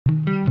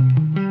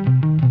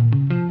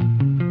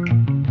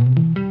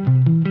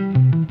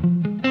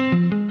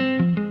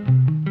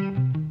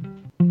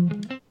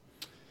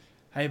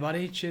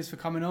buddy. Cheers for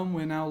coming on.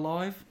 We're now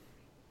live.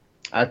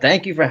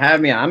 Thank you for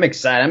having me. I'm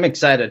excited. I'm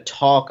excited to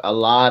talk a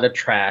lot of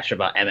trash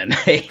about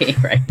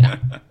MMA right now.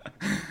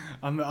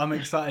 I'm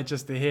excited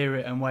just to hear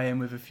it and weigh in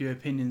with a few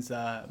opinions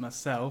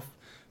myself.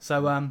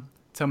 So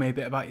tell me a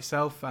bit about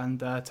yourself and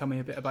tell me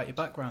a bit about your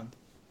background.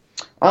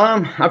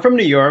 I'm from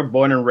New York,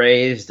 born and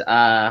raised.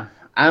 I'm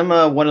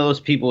one of those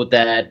people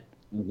that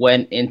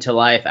went into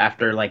life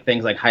after like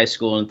things like high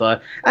school and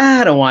thought,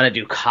 I don't want to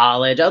do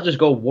college. I'll just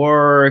go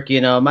work.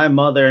 My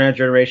mother and her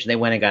generation, they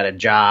went and got a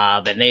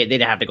job and they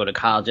didn't have to go to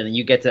college. And then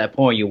you get to that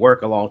point, you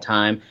work a long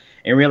time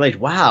and realize,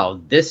 wow,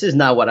 this is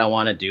not what I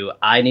want to do.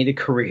 I need a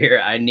career.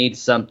 I need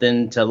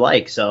something to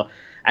like. So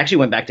I actually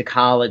went back to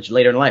college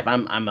later in life.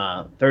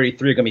 I'm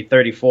 33, gonna be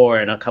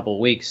 34 in a couple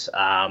of weeks.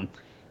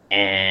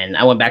 And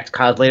I went back to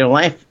college later in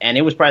life, and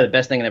it was probably the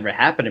best thing that ever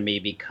happened to me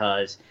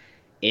because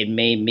it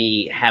made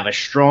me have a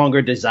stronger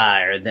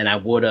desire than I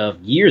would have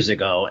years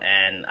ago.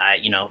 And I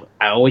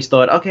always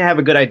thought, okay, I have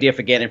a good idea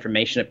for getting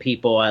information to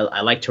people.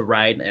 I like to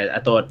write. I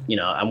thought,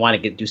 I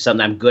want to do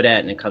something I'm good at,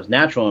 and it comes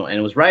natural, and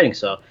it was writing.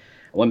 So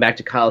I went back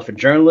to college for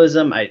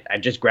journalism. I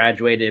just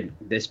graduated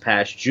this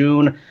past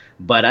June,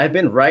 but I've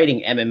been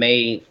writing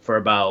MMA for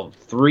about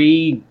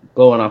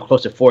going on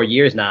close to 4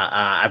 years now.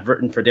 I've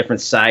written for different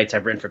sites.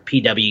 I've written for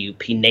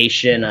PWP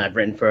Nation. I've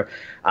written for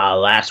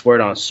Last Word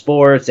on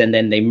Sports, and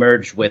then they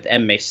merged with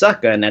MMA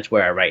Sucker, and that's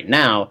where I write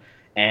now.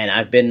 And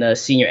I've been the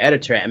senior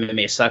editor at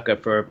MMA Sucker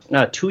for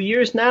 2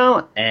 years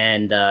now.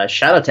 And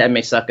shout out to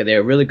MMA Sucker.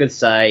 They're a really good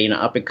site,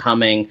 up and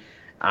coming.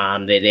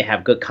 They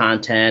have good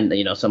content.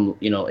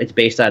 It's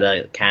based out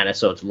of Canada,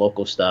 so it's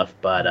local stuff.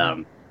 But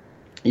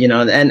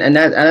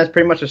that's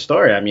pretty much the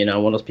story. I'm one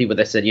of those people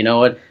that said, you know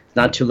what, it's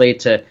not too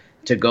late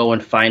to go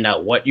and find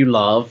out what you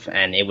love,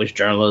 and it was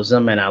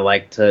journalism, and I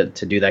like to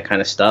do that kind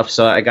of stuff.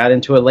 So I got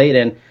into it late,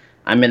 and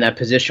I'm in that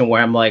position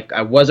where I'm like,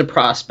 I was a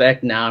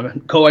prospect, now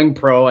I'm going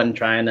pro and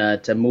trying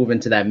to move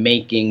into that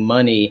making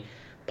money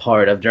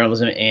part of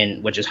journalism,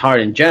 which is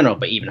hard in general,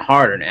 but even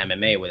harder in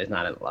MMA where there's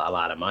not a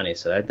lot of money.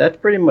 So that's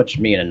pretty much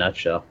me in a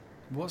nutshell.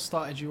 What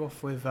started you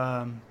off with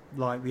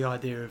like the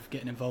idea of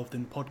getting involved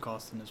in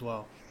podcasting as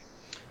well?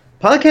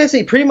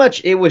 Podcasting, pretty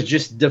much, it was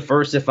just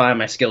diversifying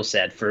my skill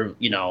set for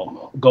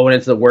going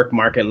into the work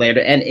market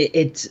later,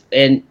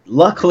 and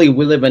luckily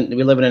we live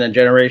in a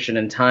generation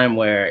and time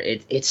where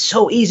it's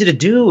so easy to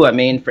do. I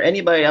mean, for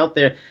anybody out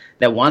there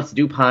that wants to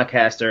do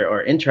podcast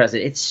or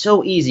interested, it's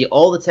so easy.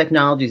 All the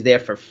technology is there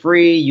for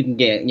free. You can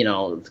get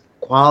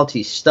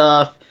quality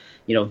stuff,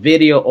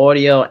 video,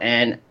 audio,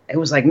 and it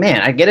was like,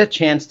 man, I get a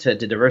chance to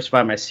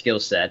diversify my skill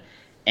set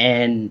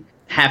and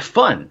have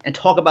fun and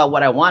talk about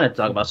what I wanted to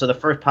talk about. So the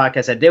first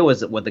podcast I did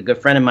was with a good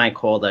friend of mine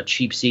called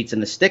Cheap Seats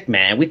and the Stick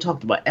Man. We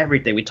talked about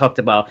everything. We talked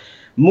about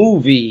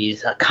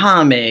movies,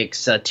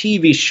 comics,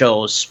 TV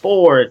shows,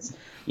 sports.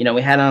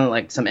 We had on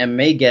like some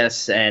MMA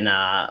guests and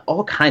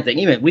all kinds of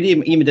things. We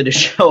even did a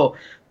show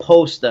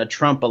post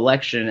Trump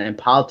election and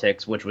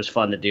politics, which was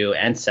fun to do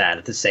and sad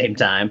at the same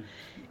time.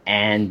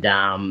 And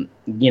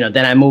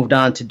then I moved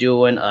on to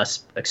doing a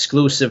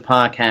exclusive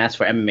podcast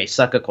for MMA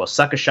Sucker called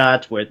Sucker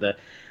Shots, where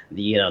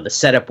the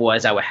setup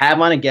was I would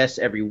have on a guest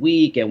every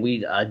week, and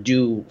we'd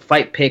do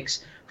fight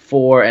picks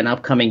for an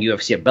upcoming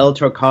UFC or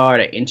Bellator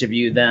card. I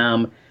interview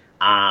them.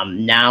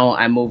 Now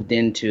I moved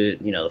into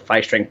the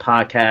Fight Strength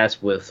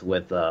podcast with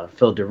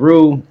Phil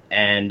DeRue,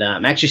 and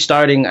I just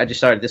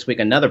started this week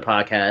another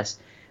podcast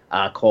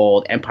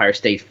called Empire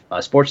State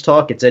Sports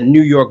Talk. It's a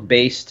New York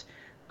based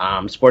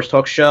sports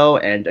talk show,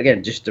 and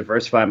again, just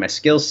diversify my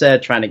skill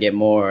set, trying to get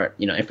more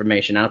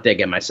information out there,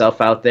 get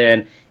myself out there,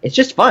 and it's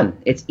just fun.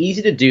 It's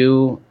easy to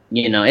do,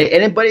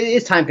 but it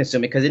is time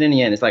consuming because in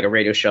the end it's like a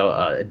radio show,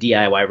 a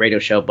DIY radio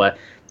show. But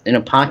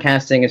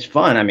podcasting is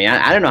fun. I mean,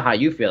 I don't know how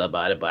you feel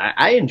about it, but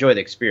I enjoy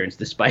the experience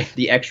despite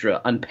the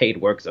extra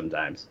unpaid work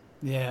sometimes.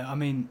 Yeah, I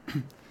mean,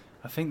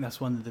 I think that's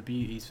one of the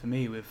beauties for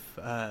me with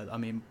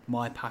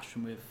my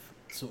passion with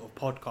sort of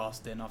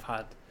podcasting. I've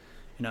had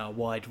a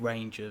wide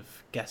range of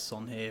guests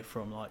on here,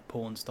 from like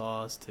porn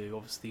stars to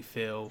obviously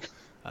Phil,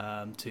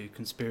 to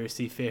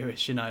conspiracy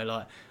theorists.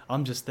 Like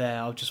I'm just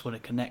there. I just want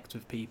to connect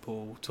with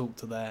people, talk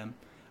to them,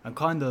 and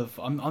kind of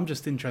I'm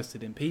just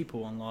interested in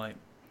people and like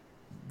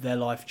their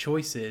life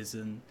choices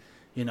and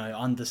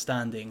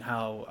understanding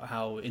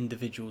how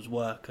individuals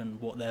work and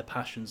what their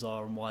passions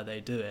are and why they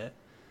do it.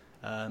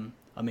 I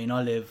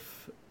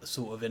live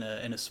sort of in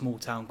a small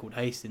town called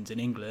Hastings in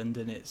England,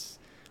 and it's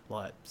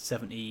like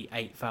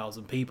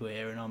 78,000 people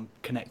here, and I'm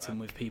connecting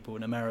with people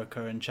in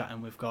America and chatting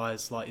with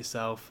guys like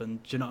yourself,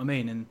 and do you know what I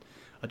mean? And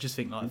I just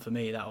think like for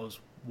me that was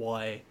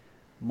why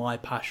my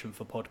passion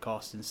for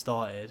podcasting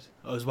started,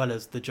 as well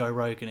as the Joe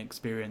Rogan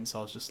experience.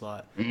 I was just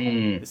like,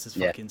 this is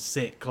fucking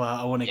sick, like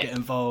I want to get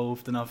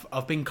involved, and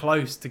I've been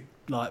close to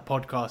like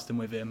podcasting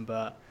with him,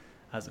 but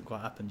hasn't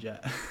quite happened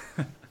yet.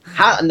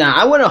 Now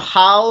I want to know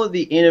how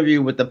the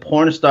interview with the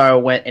porn star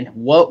went, and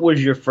what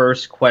was your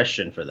first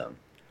question for them?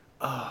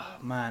 Oh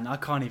man, I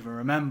can't even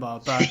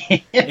remember, but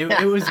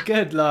it was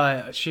good.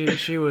 Like she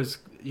was,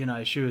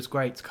 she was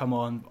great to come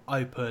on,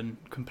 open,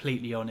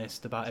 completely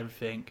honest about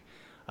everything.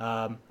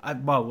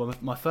 Well,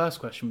 my first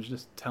question was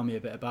just tell me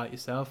a bit about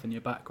yourself and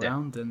your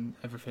background and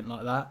everything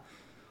like that.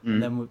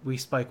 And then we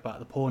spoke about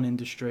the porn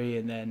industry,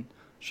 and then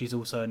she's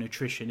also a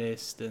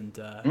nutritionist and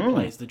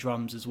plays the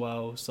drums as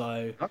well.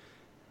 So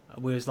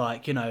we was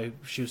like,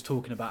 she was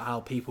talking about how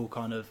people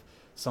kind of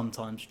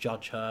sometimes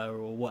judge her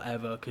or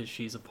whatever because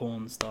she's a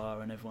porn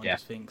star, and everyone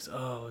just thinks,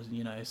 oh,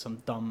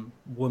 some dumb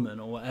woman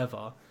or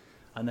whatever.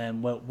 And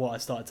then what I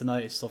started to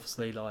notice,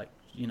 obviously, like,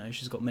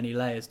 she's got many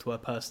layers to her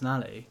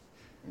personality.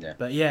 Yeah.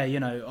 But yeah,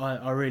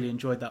 I really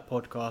enjoyed that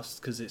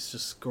podcast because it's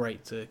just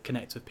great to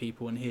connect with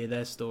people and hear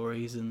their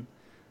stories and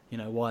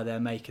why they're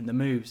making the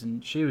moves.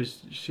 And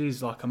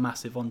she's like a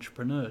massive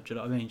entrepreneur. Do you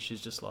know what I mean?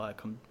 She's just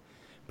like, I'm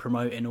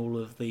promoting all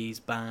of these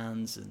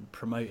bands and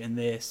promoting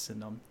this,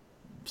 and I'm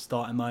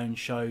starting my own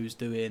shows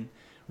doing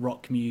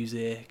rock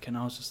music. And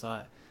I was just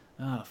like,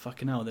 oh,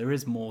 fucking hell, there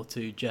is more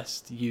to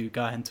just you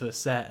going to a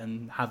set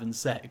and having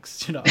sex.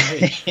 Do you know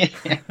what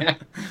I mean?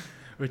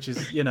 Which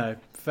is,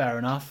 fair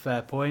enough,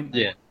 fair point.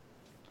 Yeah.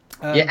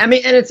 I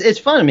mean, and it's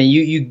fun. I mean,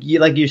 you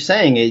like you're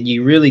saying,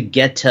 you really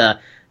get to,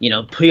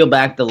 peel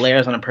back the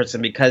layers on a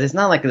person, because it's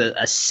not like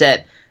a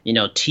set,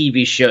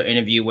 TV show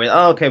interview where,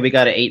 oh, okay, we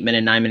got an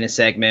 8-minute, 9-minute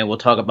segment. We'll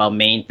talk about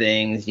main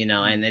things,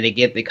 and then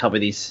they cover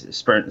these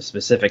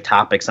specific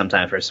topics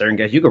sometimes for certain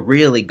guests. You could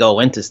really go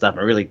into stuff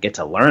and really get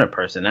to learn a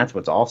person. That's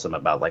what's awesome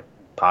about like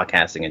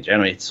podcasting in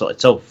general. It's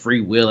so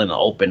free will and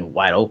open,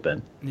 wide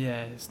open.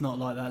 Yeah, it's not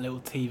like that little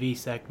TV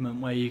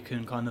segment where you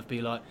can kind of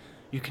be like,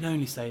 you can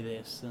only say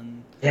this,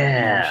 and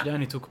we should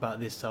only talk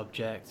about this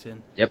subject,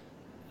 and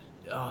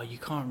oh, you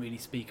can't really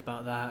speak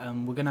about that,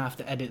 and we're gonna have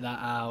to edit that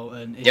out.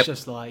 And it's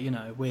just like,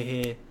 we're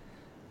here,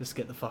 let's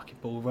get the fucking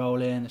ball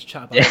rolling, let's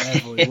chat about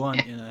whatever we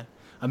want.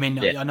 I mean,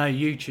 I know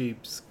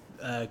YouTube's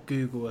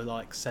Google are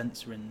like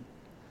censoring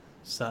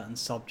certain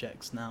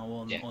subjects now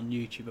on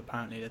YouTube.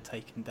 Apparently they're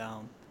taking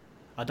down,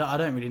 I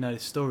don't really know the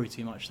story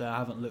too much there, I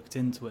haven't looked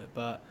into it,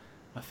 but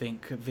I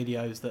think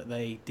videos that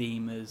they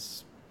deem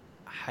as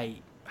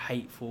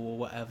hateful or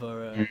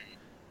whatever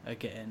are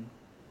getting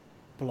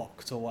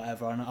blocked or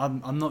whatever. And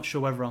I'm not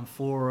sure whether I'm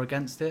for or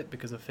against it,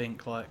 because I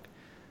think like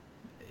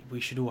we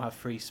should all have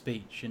free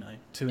speech,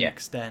 to an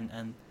extent,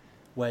 and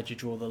where do you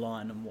draw the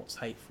line and what's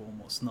hateful and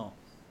what's not,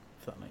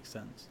 if that makes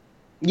sense.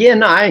 Yeah,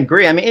 no, I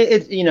agree. I mean,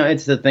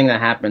 it's the thing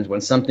that happens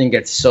when something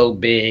gets so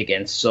big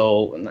and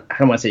so, I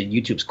don't want to say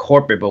YouTube's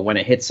corporate, but when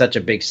it hits such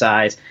a big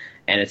size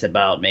and it's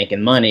about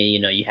making money,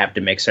 you have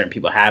to make certain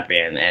people happy.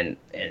 And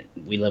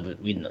we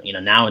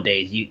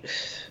nowadays,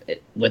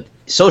 with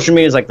social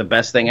media is like the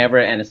best thing ever,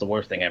 and it's the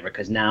worst thing ever,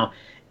 because now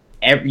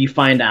you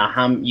find out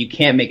how you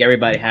can't make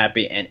everybody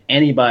happy, and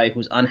anybody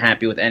who's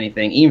unhappy with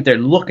anything, even if they're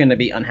looking to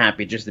be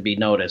unhappy just to be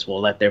noticed, will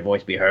let their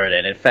voice be heard.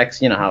 And it affects,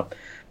 how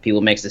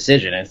people makes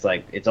decision. It's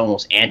like it's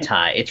almost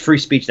it's free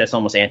speech that's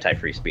almost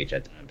anti-free speech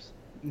at times.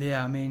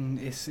 Yeah, I mean,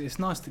 it's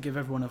nice to give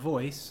everyone a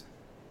voice,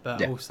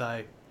 but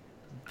also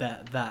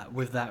that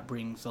with that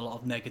brings a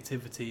lot of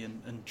negativity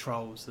and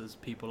trolls, as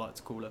people like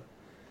to call it.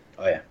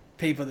 Oh yeah.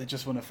 People that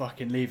just want to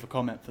fucking leave a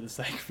comment for the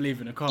sake of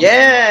leaving a comment.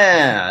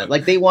 Yeah,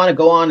 like they want to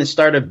go on and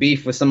start a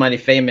beef with somebody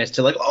famous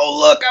to like,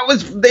 oh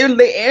look,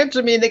 they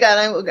answered me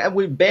and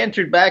we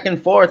bantered back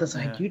and forth. It's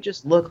like, you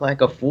just look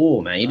like a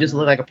fool, man. You just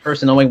look like a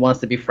person no one wants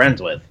to be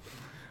friends with.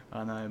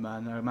 I know,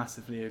 man. I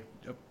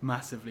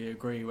massively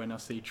agree when I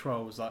see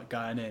trolls like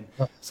going in.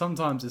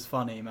 Sometimes it's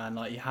funny, man.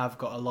 Like you have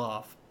got a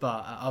laugh,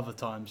 but at other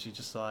times you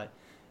just like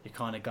you're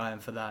kind of going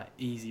for that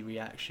easy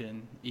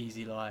reaction,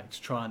 easy likes,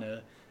 trying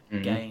to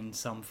gain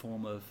some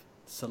form of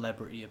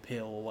celebrity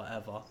appeal or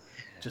whatever,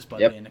 just by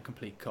being a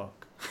complete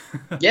cock.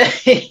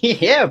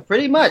 yeah,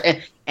 pretty much.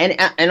 And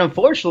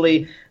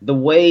unfortunately, the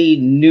way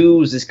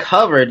news is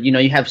covered,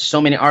 you have so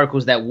many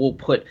articles that will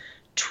put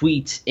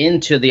tweets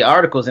into the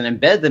articles and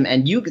embed them,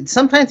 and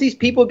sometimes these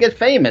people get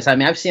famous. I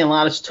mean, I've seen a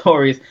lot of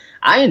stories.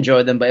 I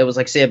enjoyed them, but it was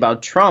like, say,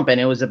 about Trump,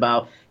 and it was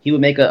about he would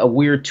make a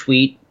weird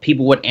tweet,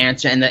 people would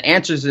answer, and the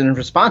answers and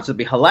responses would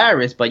be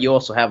hilarious, but you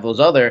also have those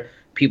other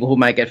people who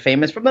might get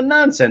famous from the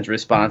nonsense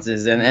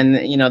responses, and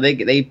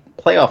they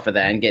play off of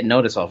that and get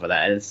noticed off of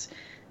that.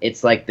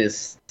 It's like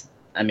this.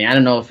 I mean, I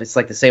don't know if it's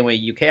like the same way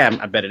in UK.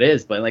 I bet it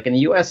is, but like in the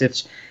US,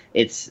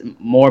 it's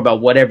more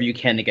about whatever you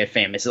can to get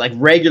famous. Like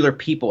regular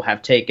people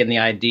have taken the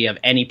idea of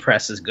any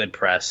press is good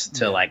press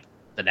to like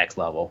the next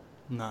level.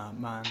 Nah,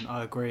 man,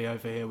 I agree.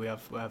 Over here, we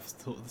have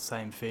sort of the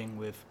same thing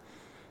with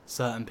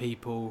certain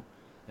people.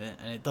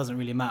 And it doesn't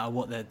really matter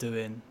what they're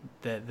doing.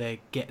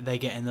 They get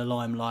in the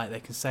limelight.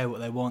 They can say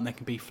what they want. They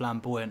can be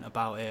flamboyant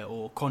about it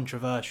or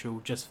controversial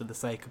just for the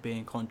sake of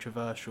being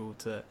controversial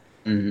to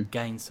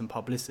gain some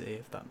publicity.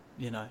 If that,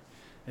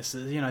 it's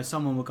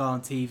someone will go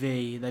on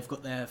TV. They've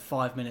got their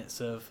 5 minutes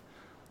of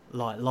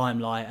like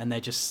limelight, and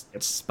they just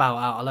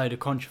spout out a load of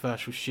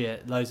controversial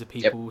shit. Loads of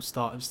people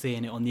start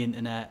seeing it on the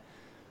internet,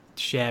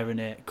 sharing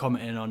it,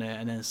 commenting on it,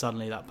 and then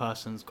suddenly that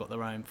person's got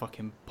their own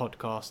fucking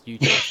podcast,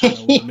 YouTube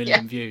channel with a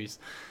million views.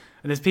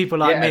 And there's people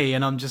like me,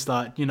 and I'm just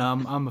like,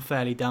 I'm a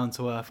fairly down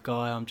to earth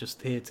guy. I'm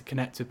just here to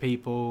connect with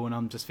people, and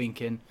I'm just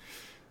thinking,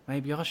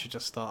 maybe I should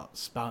just start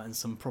spouting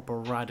some proper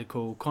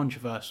radical,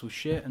 controversial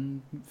shit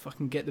and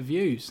fucking get the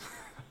views.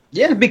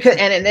 Yeah, because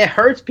and it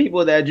hurts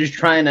people that are just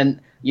trying to,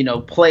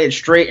 play it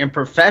straight and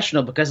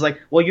professional because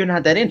like, well, you're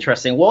not that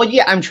interesting. Well,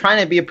 yeah, I'm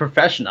trying to be a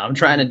professional. I'm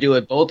trying to do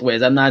it both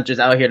ways. I'm not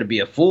just out here to be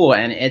a fool.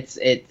 And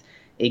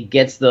it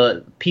gets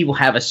the people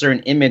have a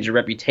certain image or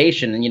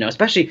reputation, and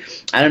especially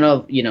I don't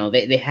know,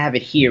 they have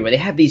it here where they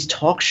have these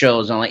talk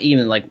shows on like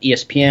even like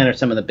ESPN or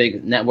some of the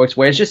big networks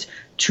where it's just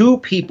two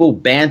people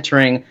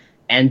bantering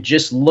and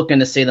just looking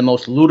to say the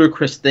most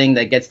ludicrous thing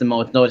that gets the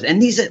most notice.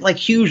 And these are like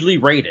hugely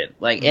rated.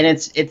 Like, and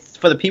it's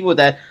for the people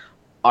that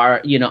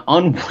are,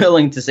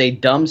 unwilling to say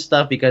dumb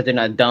stuff because they're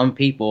not dumb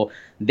people.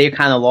 They're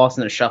kind of lost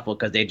in the shuffle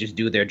because they just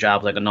do their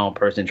jobs like a normal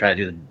person, try to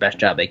do the best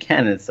job they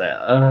can. It's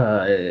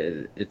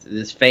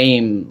this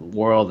fame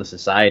world, the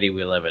society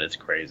we live in. It's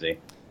crazy.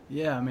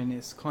 Yeah, I mean,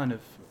 it's kind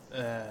of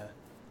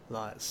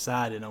like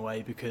sad in a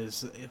way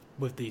because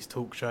with these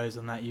talk shows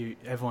and that,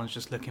 everyone's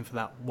just looking for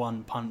that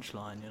one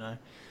punchline,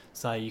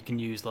 So you can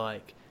use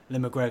like the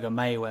McGregor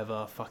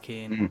Mayweather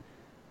fucking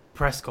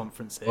press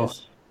conferences. Oh.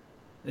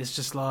 It's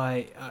just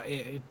like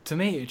to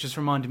me, it just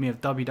reminded me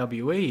of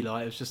WWE.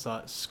 Like it was just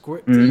like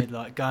scripted,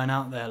 like going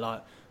out there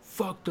like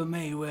 "fuck the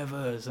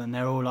Mayweathers," and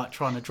they're all like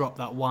trying to drop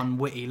that one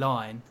witty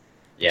line.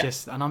 Yeah.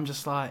 And I'm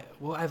just like,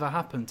 whatever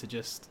happened to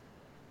just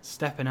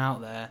stepping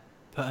out there,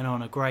 putting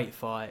on a great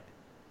fight,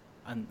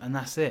 and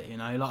that's it.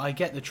 Like I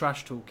get the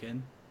trash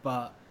talking,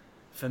 but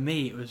for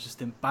me, it was just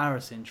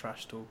embarrassing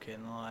trash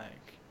talking.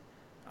 Like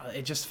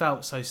it just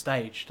felt so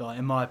staged. Like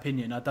in my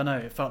opinion, I don't know.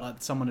 It felt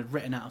like someone had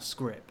written out a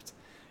script.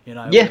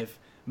 With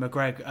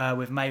McGregor,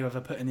 with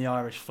Mayweather putting the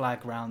Irish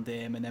flag round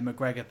him, and then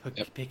McGregor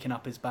picking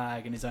up his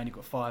bag, and he's only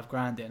got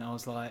 $5,000 in. I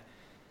was like,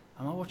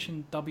 am I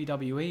watching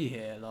WWE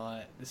here?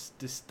 Like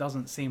this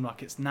doesn't seem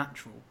like it's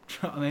natural. Do you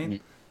know what I mean?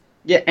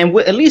 Yeah, and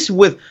at least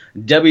with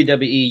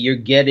WWE, you're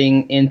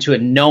getting into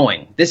it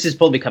knowing this is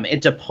supposed to be coming.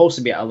 It's supposed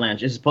to be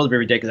outlandish. It's supposed to be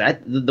ridiculous.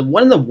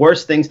 One of the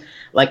worst things,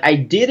 like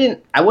I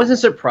wasn't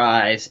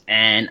surprised,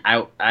 and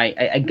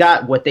I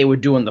got what they were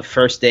doing the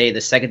first day, the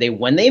second day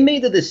when they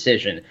made the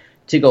decision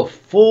to go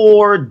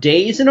 4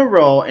 days in a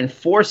row in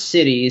 4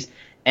 cities,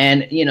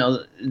 and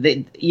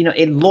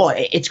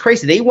it's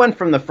crazy. They went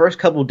from the first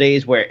couple of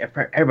days where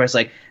everybody's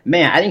like,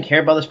 "Man, I didn't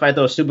care about this fight;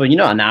 that was stupid."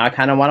 Now I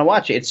kind of want to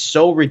watch it. It's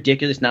so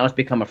ridiculous. Now it's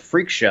become a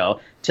freak show.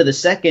 To the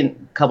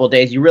second couple of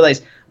days, you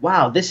realize,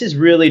 wow, this is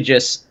really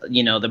just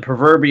the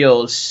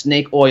proverbial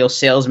snake oil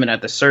salesman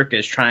at the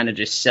circus trying to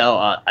just sell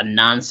a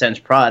nonsense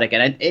product.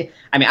 And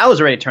I was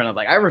ready to turn up.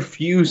 Like I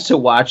refuse to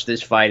watch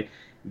this fight,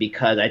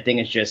 because I think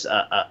it's just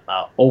a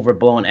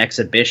overblown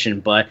exhibition.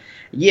 But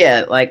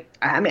yeah, like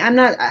I'm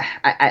not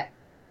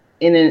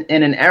in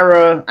an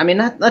era. I mean,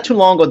 not too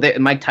long ago,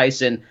 Mike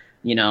Tyson,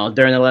 during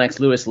the Lennox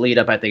Lewis lead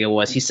up, I think it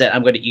was, he said,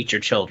 "I'm going to eat your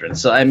children."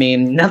 So I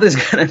mean, nothing's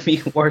going to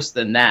be worse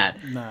than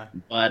that. No.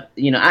 But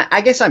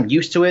I guess I'm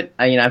used to it.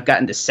 I've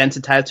gotten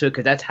desensitized to it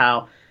because that's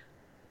how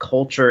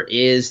culture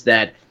is.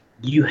 That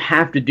you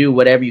have to do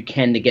whatever you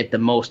can to get the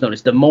most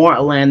notice. The more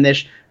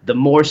outlandish, the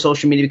more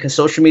social media, because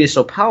social media is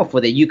so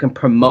powerful that you can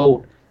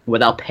promote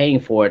without paying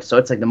for it. So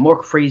it's like the more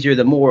crazier,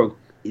 the more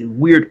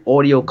weird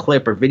audio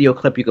clip or video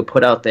clip you could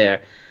put out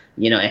there,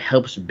 it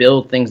helps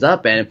build things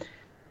up. And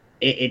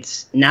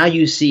it's now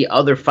you see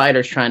other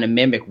fighters trying to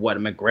mimic what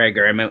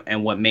McGregor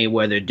and what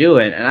Mayweather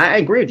doing. And I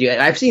agree with you.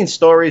 I've seen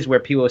stories where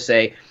people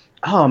say,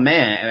 "Oh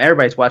man,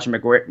 everybody's watching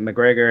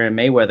McGregor and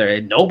Mayweather,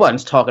 and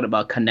nobody's talking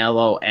about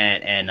Canelo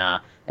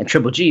and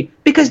Triple G,"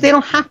 because they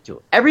don't have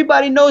to.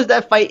 Everybody knows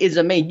that fight is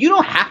amazing. You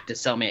don't have to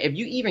sell, man. If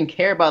you even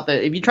care about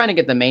if you're trying to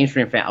get the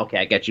mainstream fan, okay,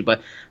 I get you.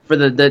 But for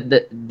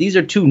these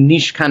are two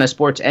niche kind of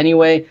sports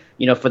anyway.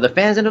 For the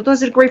fans, and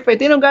those are a great fight.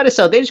 They don't got to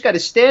sell. They just got to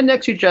stand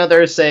next to each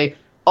other and say,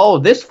 "Oh,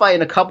 this fight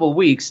in a couple of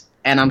weeks,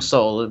 and I'm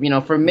sold."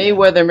 For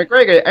Mayweather and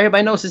McGregor,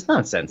 everybody knows it's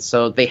nonsense.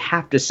 So they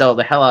have to sell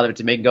the hell out of it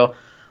to make it go,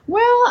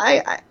 well,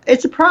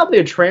 it's probably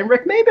a train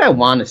wreck. Maybe I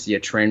want to see a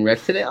train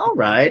wreck today. All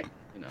right.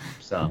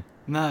 So.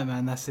 No,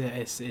 man, that's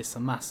it. It's a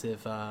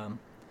massive.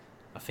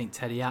 I think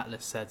Teddy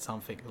Atlas said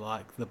something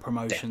like the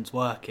promotion's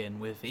working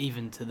with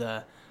even to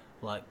the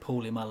like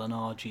Paulie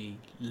Malignaggi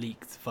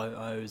leaked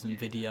photos and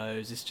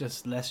videos. It's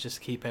just let's just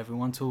keep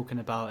everyone talking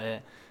about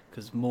it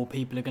because more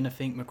people are going to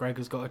think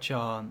McGregor's got a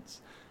chance,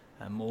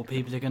 and more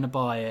people are going to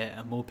buy it,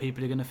 and more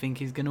people are going to think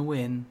he's going to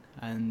win,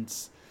 and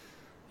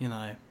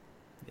it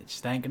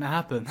just ain't going to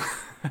happen.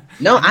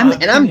 No,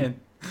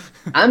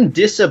 I'm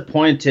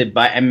disappointed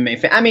by MMA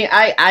fans. I mean,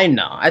 I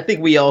know. I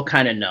think we all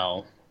kind of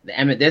know.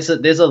 There's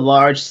a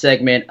large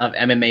segment of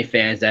MMA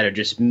fans that are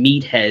just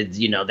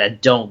meatheads,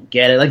 that don't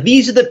get it. Like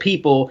these are the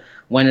people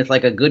when it's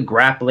like a good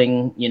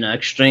grappling,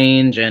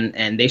 exchange,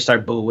 and they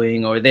start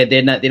booing, or they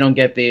don't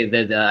get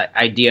the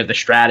idea of the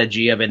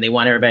strategy of it. And they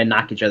want everybody to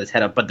knock each other's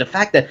head up. But the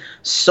fact that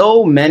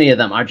so many of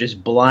them are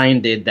just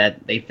blinded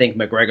that they think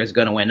McGregor's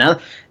going to win. Now,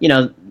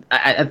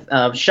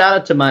 I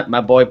shout out to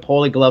my boy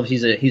Paulie Gloves.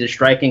 He's a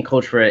striking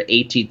coach for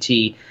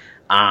ATT,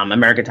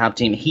 American Top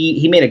Team.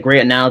 He made a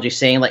great analogy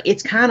saying like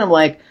it's kind of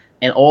like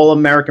an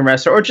all-American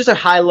wrestler or just a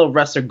high-level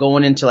wrestler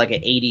going into like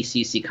an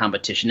ADCC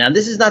competition. Now,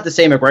 this is not to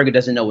say McGregor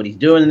doesn't know what he's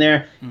doing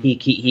there.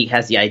 He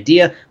has the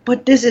idea,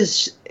 but this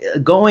is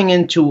going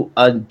into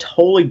a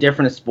totally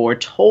different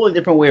sport, totally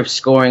different way of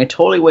scoring, a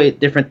totally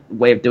different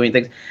way of doing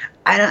things.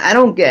 I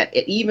don't get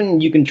it. Even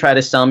you can try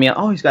to sell me,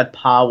 oh, he's got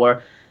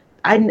power.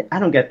 I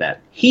don't get that.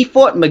 He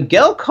fought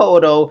Miguel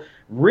Cotto,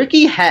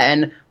 Ricky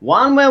Hatton,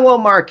 Juan Manuel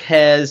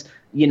Marquez,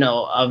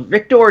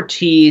 Victor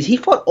Ortiz. He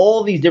fought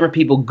all these different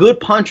people, good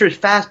punchers,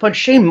 fast punch,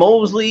 Shane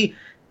Mosley.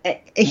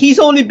 He's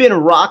only been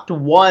rocked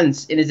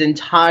once in his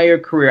entire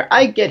career.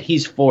 I get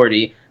he's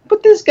 40,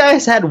 but this guy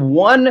has had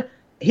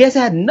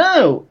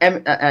no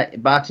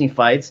boxing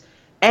fights,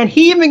 and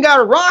he even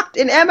got rocked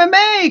in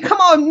MMA.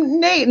 Come on,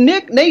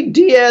 Nate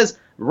Diaz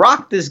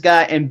rocked this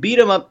guy and beat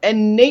him up,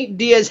 and Nate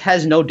Diaz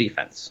has no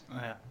defense.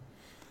 Yeah.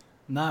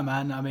 No,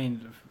 man, I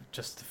mean,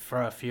 just to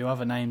throw a few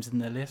other names in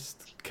the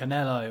list.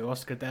 Canelo,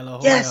 Oscar De La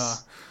Hoya,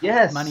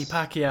 yes, Manny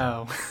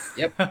Pacquiao.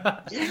 Yep.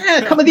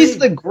 Yeah, come on, these are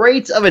the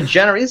greats of a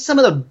generation. These are some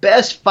of the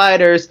best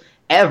fighters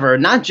ever,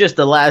 not just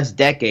the last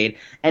decade.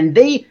 And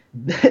the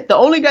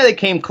only guy that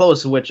came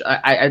close, which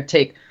I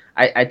take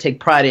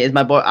pride in, is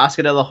my boy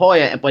Oscar De La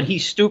Hoya. But he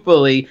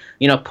stupidly,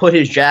 put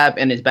his jab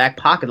in his back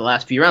pocket the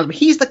last few rounds. But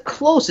he's the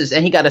closest,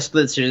 and he got a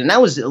split decision, and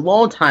that was a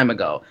long time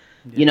ago.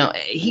 Yeah.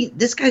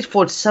 This guy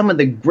fought some of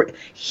the great.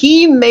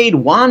 He made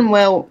Juan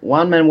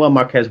Manuel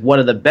Marquez one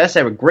of the best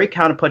ever. Great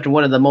counterpuncher,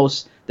 one of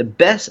the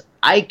best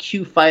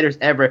IQ fighters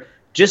ever.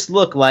 Just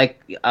look like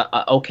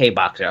a okay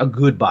boxer, a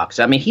good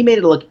boxer. I mean, he made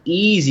it look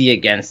easy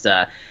against.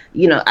 I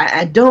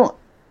don't.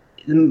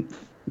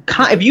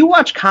 If you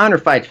watch Conor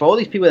fights, for all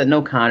these people that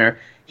know Conor,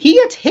 he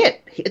gets hit.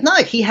 It's not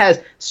like he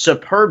has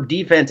superb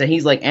defense and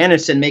he's like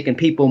Anderson making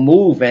people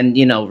move and,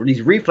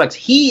 these reflexes.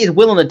 He is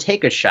willing to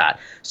take a shot.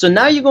 So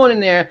now you're going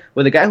in there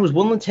with a guy who's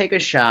willing to take a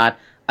shot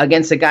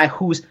against a guy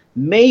who's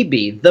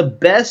maybe the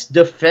best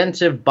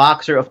defensive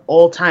boxer of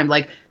all time.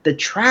 Like, the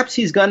traps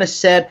he's going to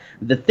set,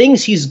 the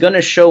things he's going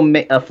to show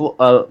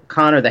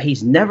Conor that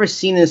he's never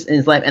seen in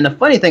his life. And the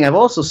funny thing, I've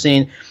also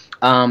seen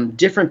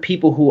different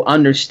people who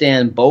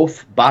understand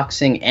both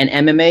boxing and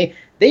MMA.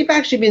 They've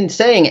actually been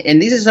saying,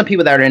 and these are some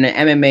people that are in the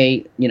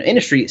MMA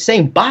industry,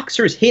 saying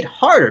boxers hit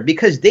harder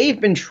because they've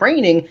been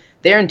training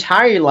their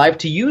entire life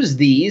to use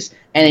these,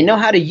 and they know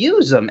how to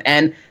use them.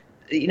 And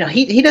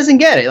he doesn't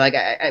get it. Like,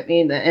 I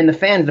mean, and the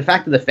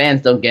fact that the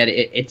fans don't get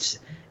it,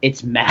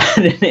 it's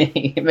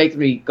maddening. It makes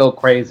me go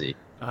crazy.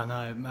 I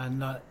know, man.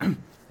 Like,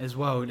 as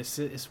well,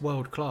 it's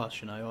world class.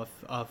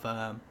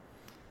 I've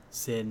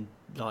seen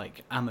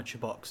like amateur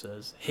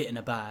boxers hitting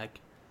a bag.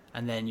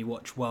 And then you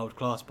watch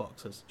world-class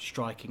boxers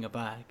striking a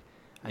bag.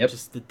 And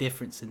just the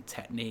difference in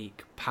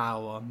technique,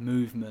 power,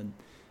 movement,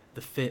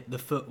 the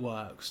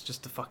footwork's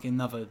just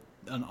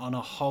on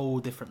a whole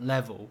different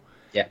level.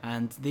 Yeah.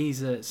 And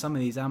some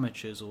of these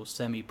amateurs or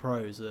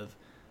semi-pros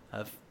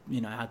have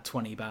had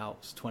 20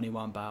 bouts,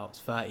 21 bouts,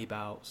 30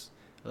 bouts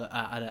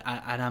at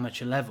an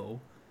amateur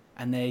level,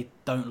 and they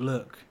don't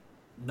look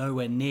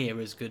nowhere near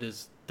as good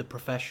as the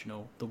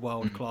professional, the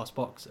world-class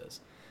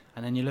boxers.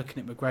 And then you're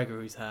looking at McGregor,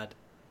 who's had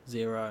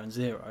 0 and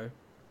 0,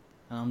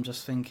 and I'm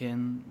just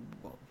thinking,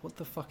 what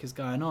the fuck is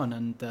going on?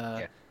 And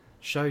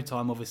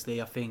Showtime,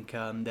 obviously, I think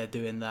they're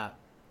doing that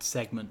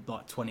segment,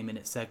 like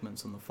 20-minute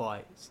segments on the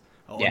fights,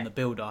 on the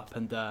build-up,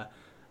 and I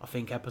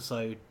think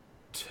episode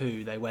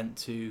 2 they went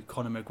to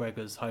Conor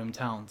McGregor's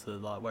hometown, to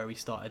like where he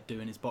started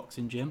doing his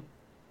boxing gym.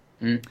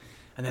 And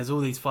there's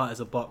all these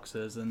fighters are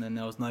boxers, and then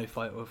there was no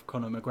fight with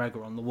Conor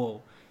McGregor on the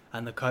wall,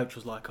 and the coach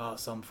was like,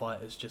 some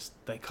fighters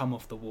they come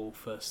off the wall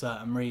for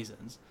certain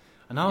reasons.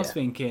 And I was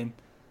thinking,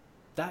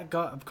 that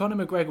guy,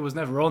 Conor McGregor, was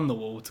never on the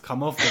wall to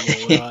come off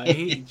the wall. Like,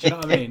 do you know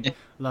what I mean?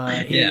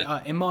 Like,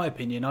 in my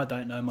opinion, I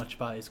don't know much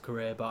about his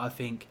career, but I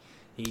think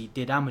he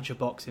did amateur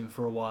boxing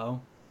for a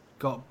while,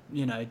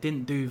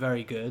 didn't do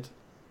very good,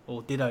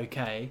 or did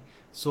okay,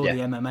 saw the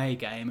MMA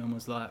game and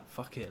was like,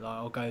 fuck it, like,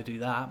 I'll go do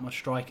that. My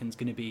striking's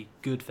going to be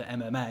good for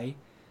MMA.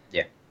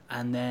 Yeah.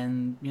 And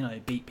then,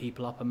 beat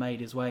people up and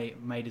made his way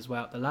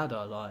up the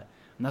ladder. Like,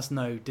 and that's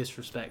no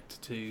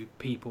disrespect to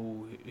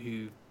people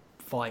who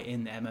fight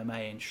in the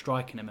MMA and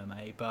strike in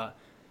MMA, but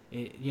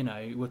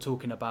we're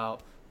talking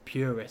about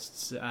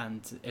purists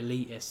and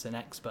elitists and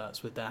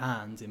experts with their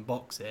hands in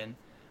boxing,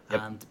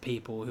 and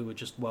people who are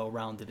just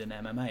well-rounded in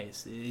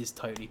MMA. It is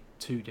totally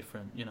two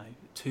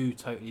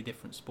totally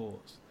different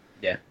sports.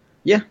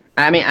 Yeah.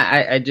 I mean,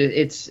 I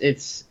just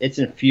it's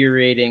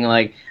infuriating.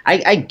 Like,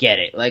 I get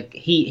it. Like,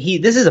 he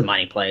this is a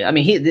money play. I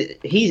mean,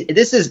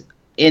 this is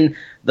in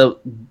the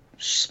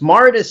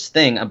smartest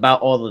thing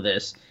about all of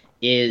this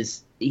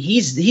is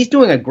he's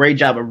doing a great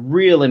job of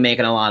really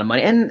making a lot of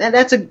money, and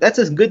that's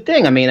a good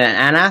thing. I mean,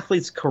 an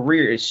athlete's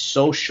career is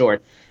so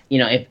short,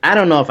 if I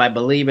don't know if I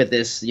believe it,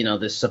 this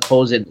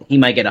supposed he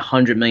might get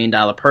 $100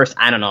 million purse.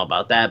 I don't know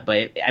about that,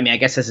 but I mean, I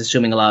guess that's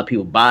assuming a lot of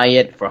people buy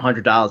it for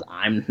 $100.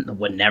 I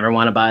would never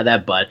want to buy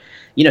that, but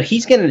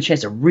he's getting a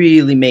chance to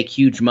really make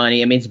huge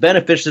money. I mean, it's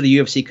beneficial to the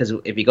UFC because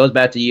if he goes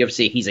back to the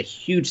UFC, he's a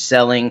huge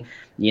selling,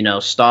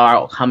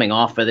 star coming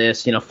off of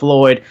this.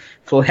 Floyd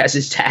has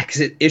his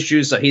tax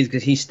issues, so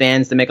he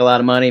stands to make a lot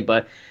of money,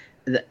 but.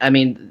 I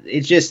mean,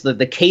 it's just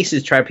the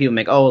cases try people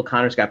make. Oh,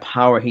 Conor's got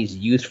power. He's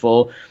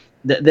youthful.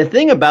 The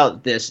thing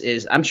about this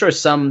is, I'm sure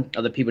some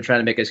of the people trying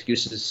to make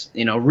excuses,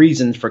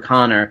 reasons for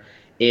Conor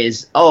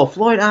is, oh,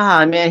 Floyd,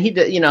 man,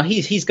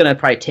 he's gonna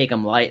probably take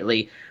him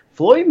lightly.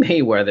 Floyd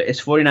Mayweather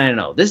is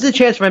 49-0. This is a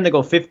chance for him to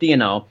go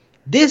 50-0.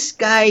 This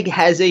guy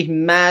has a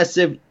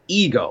massive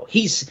ego.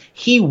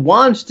 He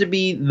wants to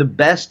be the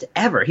best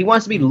ever. He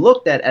wants to be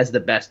looked at as the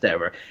best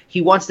ever.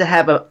 He wants to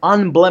have an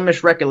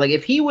unblemished record. Like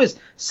if he was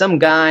some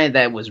guy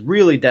that was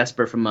really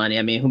desperate for money,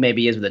 I mean, who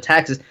maybe is with the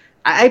taxes,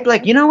 I'd be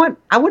like, you know what?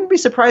 I wouldn't be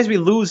surprised if he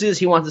loses.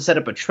 He wants to set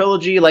up a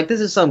trilogy. Like this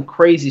is some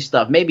crazy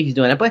stuff. Maybe he's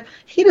doing it, but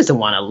he doesn't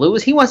want to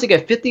lose. He wants to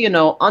get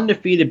 50-0,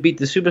 undefeated, beat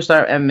the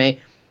superstar MMA,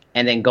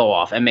 and then go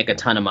off and make a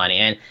ton of money.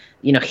 And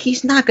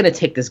he's not going to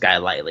take this guy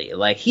lightly.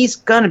 Like he's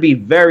going to be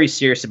very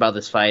serious about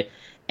this fight.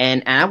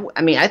 And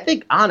I mean, I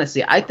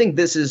think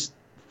this is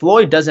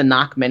Floyd doesn't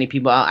knock many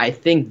people out. I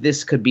think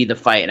this could be the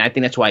fight, and I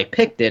think that's why I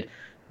picked it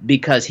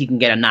because he can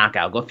get a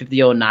knockout, go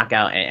 50-0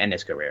 knockout, and end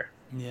his career.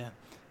 Yeah,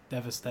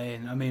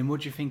 devastating. I mean,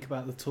 what do you think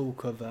about the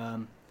talk of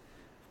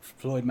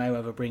Floyd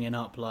Mayweather bringing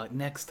up like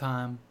next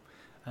time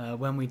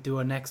when we do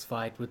our next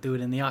fight, we'll do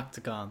it in the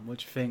octagon? What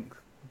do you think?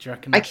 Do you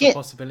reckon that's a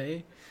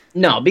possibility?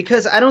 No,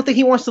 because I don't think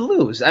he wants to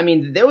lose. I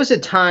mean, there was a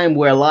time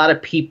where a lot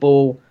of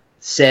people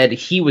said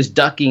he was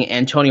ducking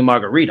Antonio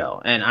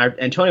Margarito, and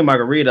Antonio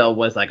Margarito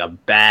was like a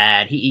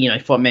bad. He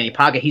fought Manny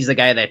Pacquiao. He's the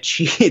guy that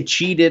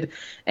cheated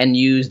and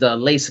used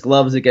lace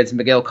gloves against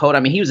Miguel Cotto. I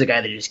mean, he was a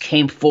guy that just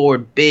came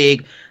forward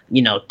big,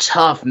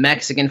 tough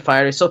Mexican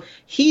fighter. So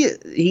he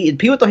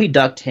people thought he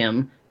ducked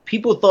him.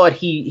 People thought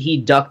he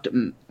ducked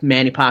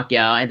Manny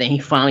Pacquiao, and then he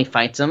finally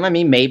fights him. I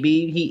mean,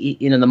 maybe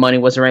he the money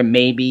wasn't right.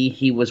 Maybe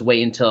he was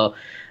waiting until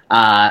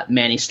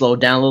Manny slowed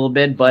down a little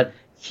bit, but.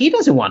 He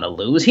doesn't want to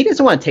lose. He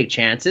doesn't want to take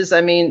chances.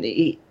 I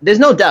mean, there's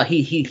no doubt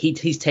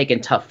he's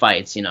taken tough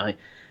fights.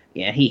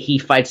 He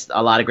fights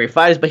a lot of great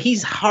fighters, but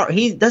he's hard.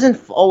 He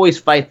doesn't always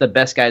fight the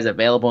best guys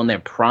available in their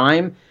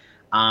prime.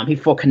 He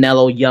fought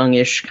Canelo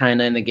youngish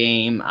kind of in the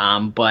game,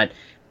 but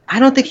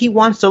I don't think he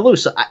wants to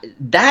lose. So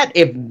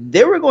if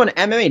they were going to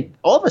MMA,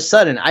 all of a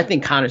sudden I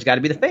think Conor's got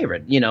to be the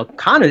favorite.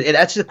 Conor.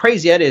 That's just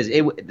crazy. It is.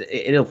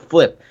 It'll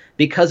flip.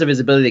 Because of his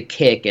ability to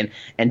kick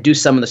and do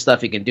some of the stuff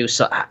he can do.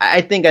 So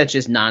I think that's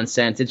just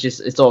nonsense.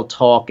 It's all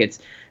talk. It's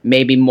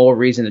maybe more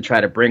reason to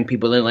try to bring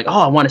people in like, oh,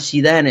 I want to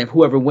see that. And if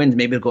whoever wins,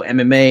 maybe it'll go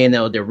MMA and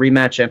they'll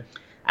rematch it.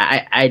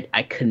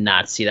 I could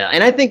not see that.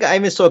 And I think I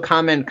even saw a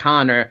comment,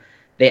 Conor,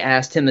 they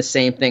asked him the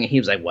same thing. And he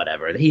was like,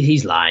 whatever.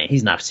 He's lying.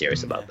 He's not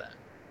serious about that.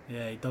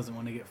 Yeah, he doesn't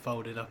want to get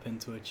folded up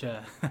into a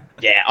chair.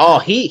 Yeah. Oh,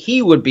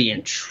 he would be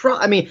in trouble.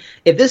 I mean,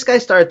 if this guy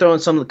started throwing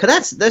some,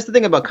 because that's the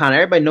thing about Conor.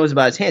 Everybody knows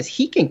about his hands.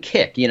 He can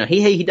kick.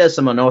 He does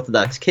some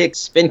unorthodox kicks,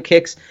 spin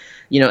kicks.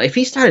 If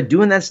he started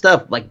doing that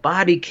stuff like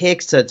body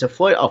kicks to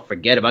Floyd, oh,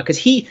 forget about it. Because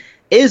he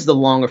is the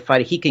longer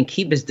fighter. He can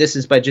keep his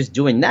distance by just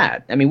doing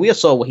that. I mean, we all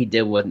saw what he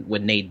did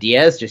with Nate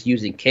Diaz, just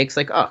using kicks.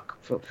 Like, oh,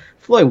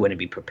 Floyd wouldn't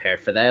be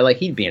prepared for that. Like,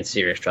 he'd be in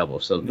serious trouble.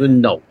 So there's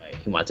no way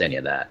he wants any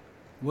of that.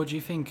 What do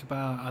you think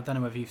about, I don't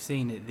know whether you've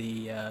seen it,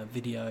 the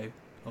video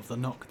of the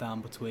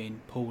knockdown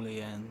between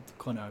Paulie and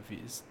Conor? Have you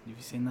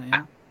seen that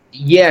yet?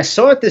 Yeah, I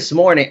saw it this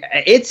morning.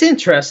 It's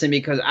interesting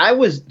because I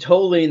was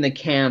totally in the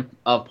camp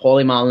of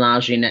Paulie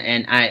Malignaggi,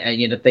 and I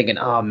thinking,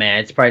 oh man,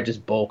 it's probably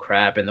just bull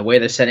crap. And the way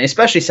they're setting,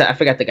 especially, I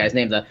forgot the guy's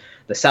name, the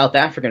South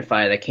African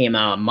fighter that came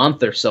out a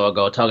month or so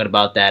ago talking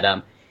about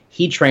that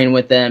he trained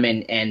with them,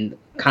 and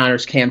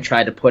Conor's camp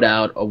tried to put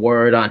out a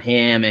word on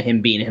him and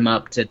him beating him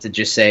up to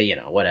just say,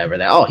 whatever.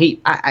 That,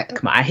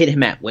 come on, I hit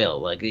him at will.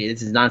 Like,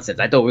 this is nonsense.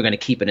 I thought we were going to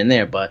keep it in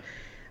there, but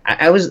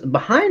I was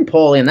behind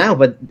Paulie now,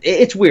 but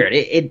it's weird.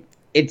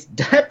 It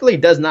definitely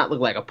does not look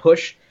like a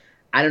push.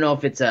 I don't know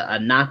if it's a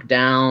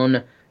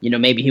knockdown.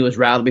 Maybe he was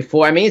rattled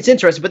before. I mean, it's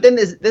interesting, but then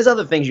there's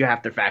other things you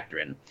have to factor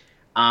in.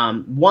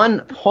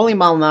 One, Paulie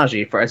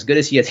Malignaggi, for as good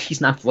as he is, he's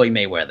not Floyd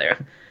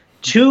Mayweather.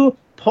 Two,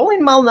 Paulie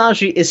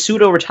Malignaggi is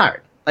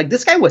pseudo-retired. Like,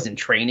 this guy wasn't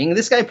training.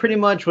 This guy pretty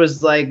much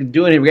was like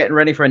getting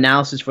ready for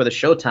analysis for the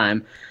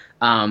Showtime,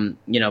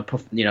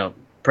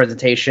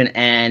 presentation,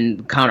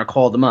 and Conor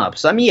called him up.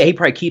 So I mean, yeah, he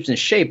probably keeps in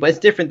shape, but it's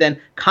different than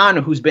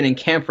Conor, who's been in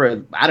camp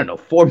for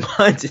 4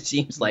 months. It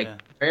seems like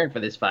preparing for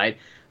this fight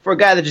for a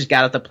guy that just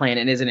got off the plane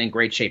and isn't in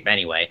great shape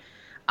anyway.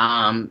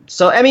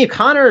 So I mean, if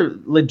Conor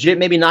legit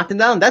maybe knocked him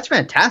down, that's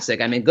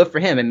fantastic. I mean, good for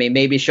him. I mean,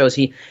 maybe it shows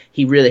he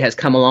really has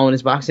come along in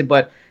his boxing.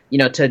 But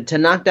to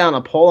knock down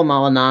a Paulie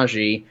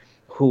Malignaggi,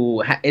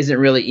 who isn't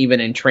really even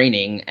in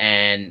training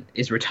and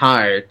is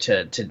retired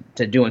to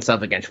doing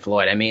stuff against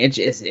Floyd. I mean,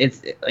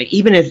 it's like,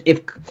 even if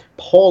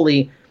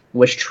Paulie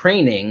was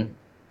training,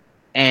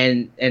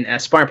 and a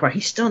sparring partner,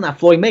 he's still not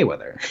Floyd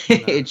Mayweather.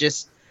 No. It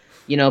just,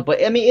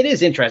 but I mean, it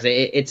is interesting.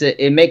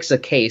 It makes a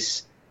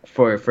case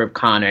for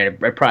Conor.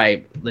 It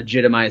probably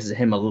legitimizes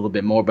him a little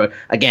bit more. But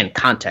again,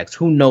 context.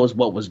 Who knows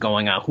what was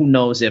going on? Who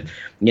knows if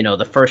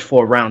the first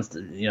 4 rounds,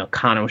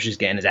 Conor was just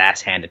getting his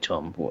ass handed to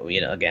him.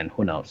 Again,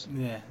 who knows?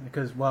 Yeah,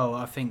 because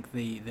I think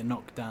the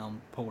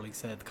knockdown, Paulie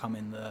said, come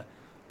in the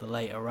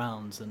later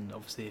rounds, and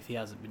obviously if he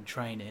hasn't been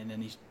training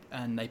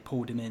and they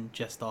pulled him in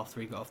just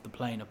after he got off the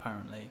plane,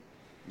 apparently.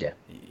 Yeah.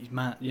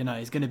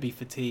 He's going to be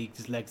fatigued.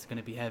 His legs are going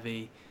to be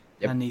heavy,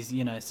 and he's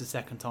it's the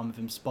second time of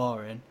him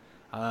sparring.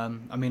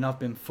 I mean, I've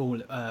been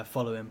following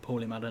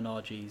Paulie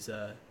Malignaggi's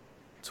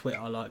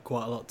Twitter like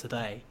quite a lot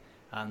today,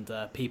 and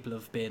people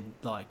have been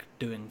like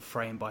doing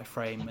frame by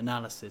frame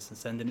analysis and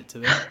sending it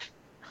to him.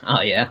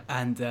 Oh yeah.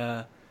 And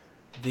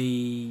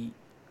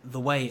the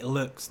way it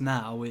looks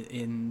now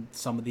in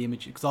some of the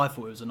images, because I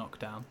thought it was a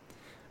knockdown,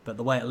 but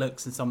the way it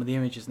looks in some of the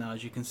images now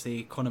is you can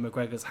see Conor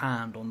McGregor's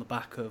hand on the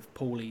back of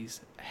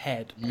Paulie's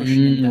head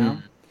pushing him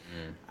down,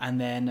 and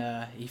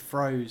then he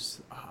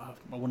throws.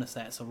 I want to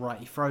say it's a right.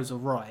 He throws a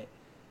right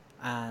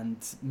and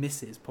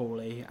misses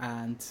Paulie,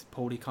 and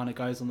Paulie kind of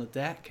goes on the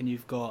deck, and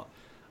you've got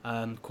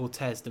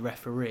Cortez, the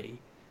referee,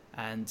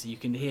 and you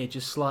can hear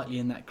just slightly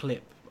in that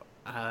clip.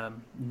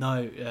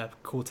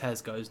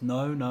 Cortez goes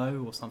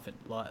no, or something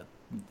like.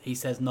 He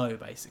says no,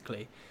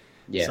 basically.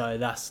 Yeah. So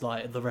that's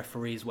like the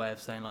referee's way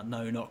of saying like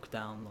no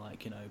knockdown,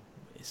 like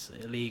it's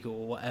illegal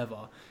or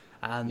whatever.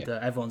 And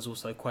everyone's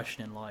also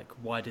questioning like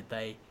why did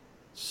they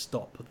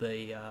stop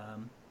the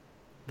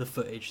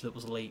footage that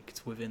was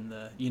leaked within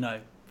the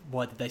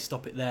why did they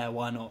stop it there?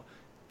 Why not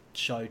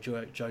show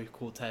Joe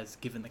Cortez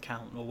giving the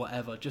count or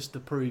whatever, just to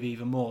prove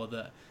even more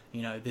that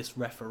this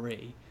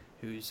referee,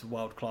 who's a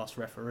world class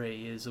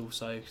referee, is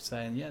also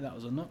saying that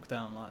was a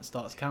knockdown, like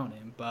starts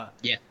counting. But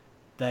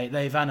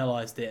they've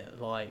analysed it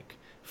like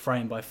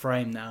frame by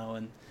frame now,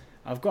 and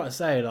I've got to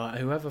say, like,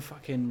 whoever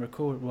fucking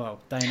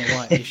Dana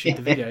White issued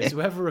the videos,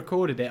 whoever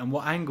recorded it and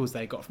what angles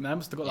they got from it, they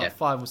must have got like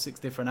 5 or 6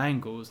 different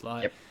angles,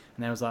 like,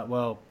 and they was like,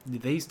 well,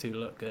 these two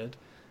look good,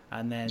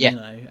 and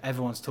then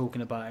everyone's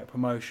talking about it,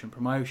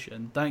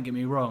 promotion. Don't get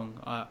me wrong,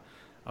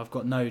 I've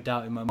got no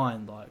doubt in my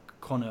mind, like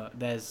Conor,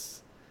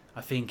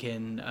 I think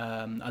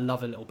I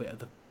love a little bit of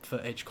the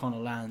footage. Conor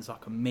lands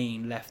like a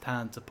mean left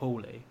hand to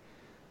Paulie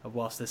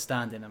whilst they're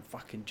standing and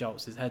fucking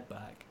jolts his head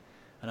back.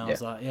 And I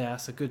was like,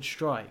 that's a good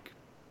strike,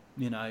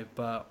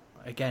 but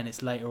again,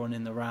 it's later on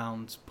in the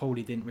round.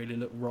 Paulie didn't really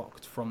look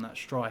rocked from that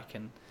strike,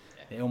 and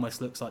it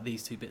almost looks like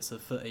these two bits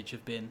of footage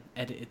have been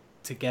edited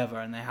together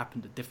and they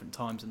happened at different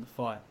times in the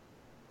fight.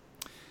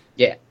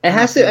 Yeah, it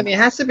has to. I mean, it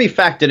has to be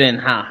factored in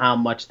how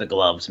much the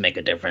gloves make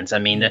a difference. I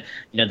mean,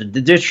 the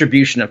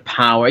distribution of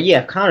power.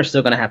 Yeah, Conor's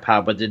still going to have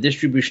power, but the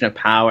distribution of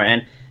power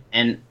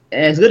and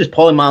as good as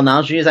Paulie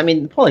Malignaggi is, I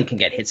mean, Paulie can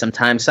get hit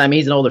sometimes. So, I mean,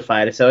 he's an older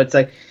fighter, so it's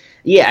like,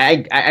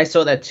 I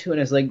saw that too, and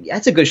it's like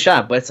that's a good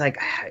shot, but it's like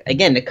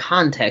again the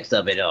context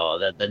of it all,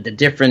 the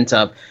difference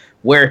of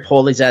where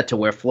Paulie's at to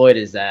where Floyd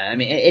is at. I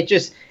mean, it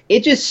just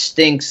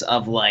stinks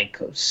of like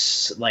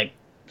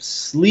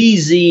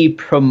sleazy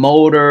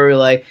promoter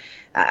like.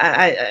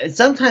 I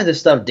sometimes the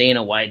stuff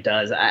Dana White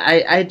does,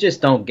 I just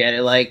don't get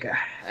it. Like,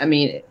 I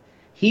mean,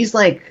 he's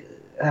like,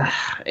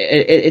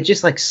 it's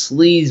just like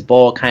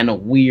sleazeball kind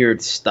of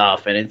weird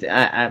stuff, and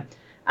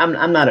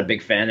I'm not a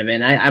big fan of it.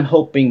 And I'm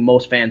hoping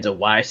most fans are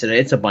wise to it.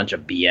 It's a bunch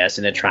of BS,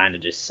 and they're trying to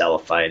just sell a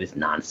fight. It's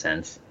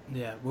nonsense.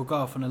 Yeah, we'll go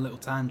off on a little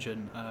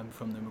tangent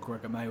from the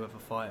McGregor-Mayweather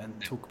fight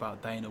and talk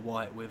about Dana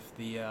White with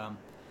the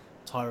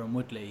Tyron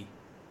Woodley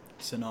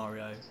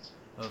scenario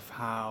of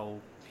how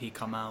he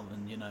come out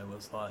and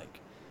was like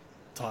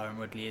Tyron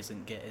Woodley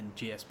isn't getting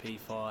GSP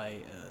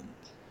fight,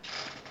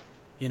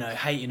 and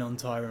hating on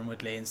Tyron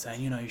Woodley and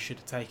saying you should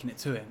have taken it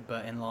to him.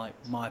 But in like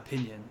my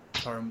opinion,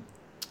 Tyron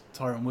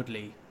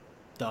Woodley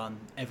done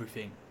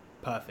everything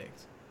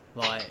perfect.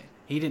 Like,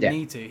 he didn't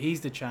need to.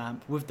 He's the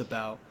champ with the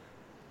belt.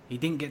 He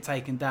didn't get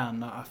taken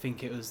down. I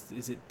think it was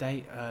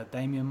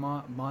Damian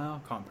Maya? I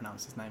can't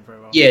pronounce his name very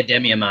well. Yeah,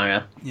 Damian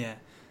Maya. Yeah,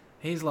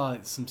 he's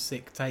like some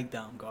sick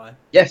takedown guy.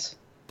 Yes.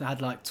 Had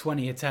like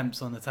 20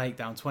 attempts on the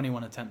takedown,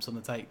 21 attempts on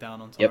the takedown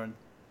on Tyron.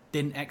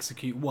 Didn't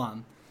execute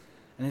one.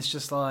 And it's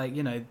just like,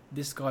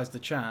 this guy's the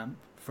champ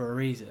for a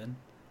reason.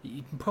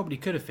 He probably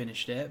could have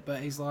finished it, but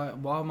he's like,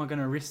 why am I going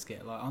to risk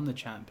it? Like, I'm the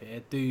champ here.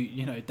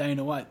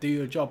 Dana White, do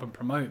your job and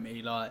promote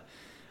me. Like,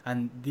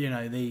 and,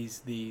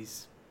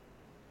 these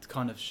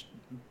kind of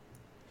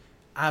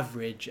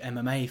average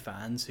MMA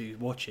fans who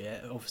watch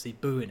it, obviously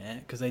booing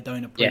it because they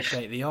don't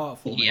appreciate the art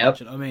form. You know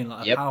what I mean?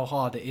 Like, how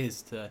hard it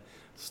is to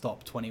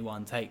stop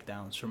 21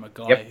 takedowns from a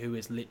guy who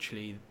is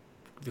literally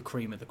the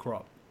cream of the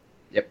crop.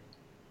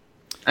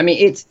 I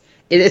mean,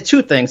 it's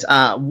two things.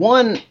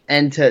 One,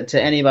 and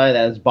to anybody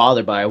that is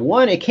bothered by it,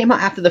 one, it came out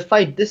after the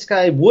fight. This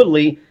guy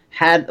Woodley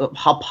had a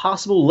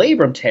possible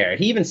labrum tear.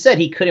 He even said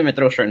he couldn't even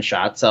throw certain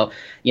shots. So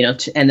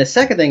and the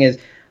second thing is,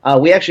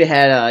 We actually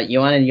had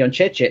Joanna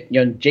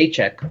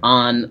Jacek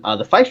on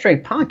the Fight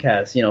Strength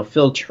podcast.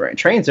 Phil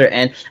trains her,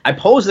 and I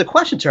posed the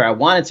question to her. I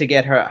wanted to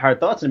get her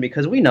thoughts on it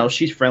because we know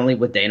she's friendly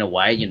with Dana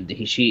White.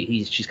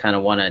 She's kind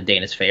of one of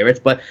Dana's favorites,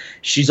 but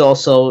she's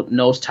also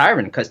knows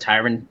Tyron because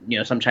Tyron,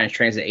 sometimes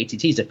trains at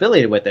ATT's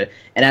affiliated with it.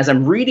 And as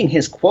I'm reading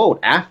his quote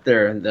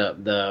after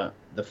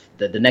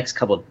the next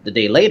the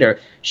day later,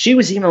 she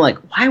was even like,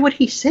 why would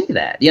he say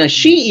that?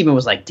 She even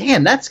was like,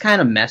 damn, that's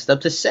kind of messed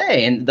up to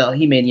say. And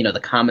he made, the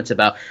comments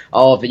about,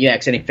 oh, if you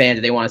ask any fans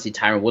if they want to see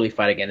Tyron Woodley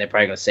fight again, they're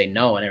probably going to say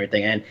no and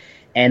everything.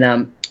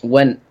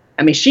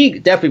 She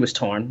definitely was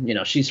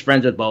torn. She's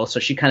friends with both, so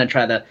she kind of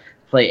tried to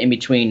play in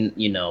between,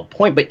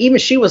 point. But even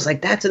she was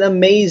like, that's an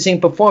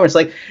amazing performance.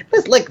 Like,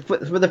 for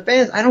the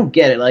fans, I don't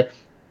get it. Like,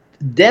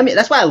 Damian,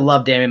 that's why I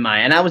love Damian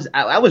Maia, and I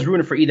was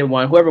rooting for either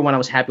one. Whoever one I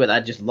was happy with, I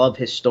just love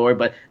his story.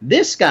 But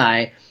this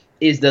guy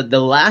is the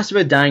last of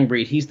a dying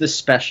breed. He's the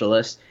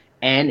specialist,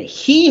 and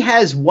he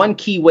has one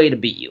key way to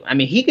beat you. I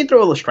mean, he can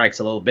throw the strikes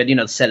a little bit,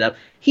 to set up.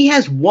 He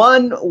has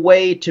one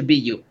way to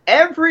beat you.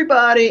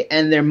 Everybody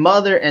and their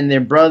mother and their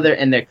brother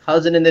and their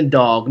cousin and their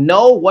dog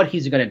know what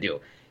he's going to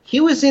do. He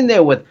was in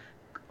there with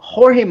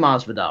Jorge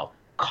Masvidal,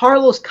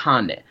 Carlos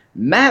Condit,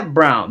 Matt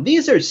Brown.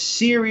 These are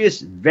serious,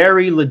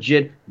 very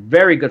legit,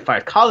 very good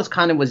fighters. Carlos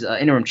Condit was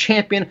interim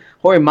champion.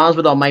 Jorge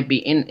Masvidal might be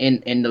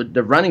in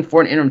the running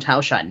for an interim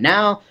title shot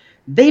now.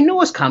 They knew it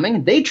was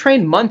coming. They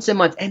trained months and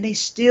months, and they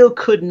still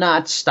could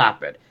not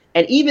stop it.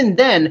 And even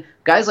then,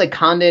 guys like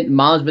Condit,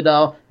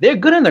 Masvidal, they're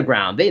good on the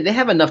ground. They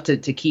have enough to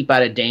keep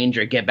out of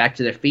danger, get back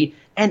to their feet.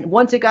 And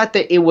once it got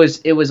there, it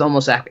was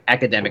almost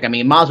academic. I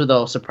mean,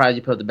 Masvidal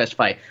surprisingly put up the best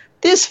fight.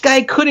 This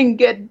guy couldn't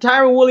get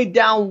Tyron Woodley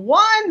down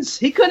once.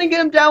 He couldn't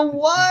get him down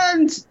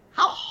once.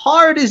 How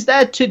hard is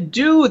that to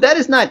do? That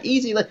is not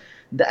easy.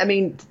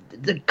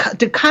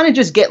 To kind of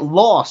just get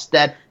lost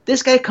that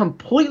this guy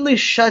completely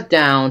shut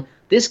down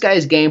this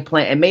guy's game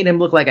plan and made him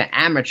look like an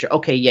amateur.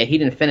 Okay, yeah, he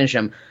didn't finish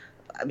him.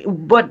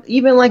 But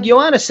even like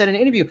Joanna said in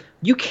an interview,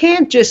 you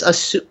can't just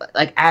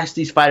ask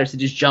these fighters to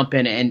just jump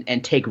in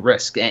and take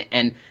risk.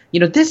 And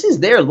this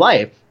is their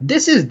life.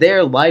 This is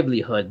their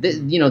livelihood.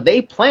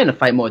 They plan to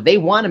fight more. They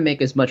want to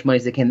make as much money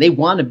as they can. They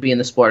want to be in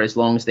the sport as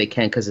long as they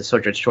can because it's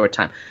such a short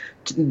time.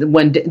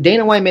 When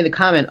Dana White made the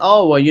comment,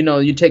 oh, well,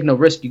 you take no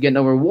risk, you get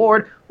no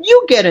reward.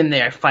 You get in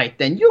there, fight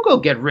then. You go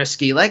get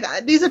risky.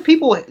 These are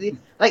people,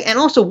 and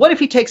also, what if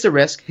he takes a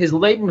risk? His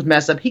labor's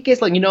messed up. He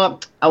gets you know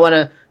what? I want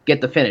to get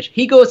the finish.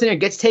 He goes in there,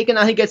 gets taken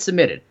out, he gets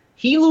submitted.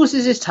 He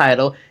loses his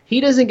title. He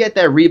doesn't get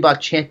that Reebok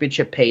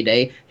championship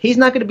payday. He's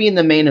not going to be in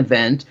the main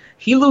event.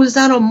 He loses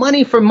out on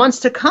money for months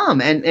to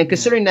come. And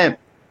considering that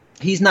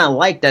he's not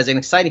liked as an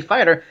exciting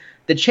fighter,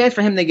 the chance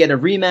for him to get a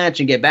rematch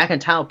and get back in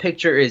title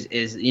picture is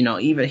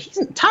even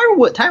Tyron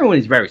Wood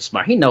is very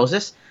smart. He knows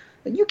this.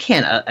 You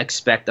can't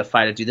expect a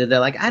fighter to do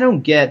that. I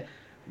don't get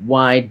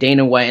why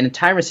Dana White, and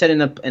Tyron said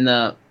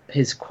in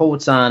his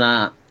quotes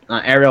on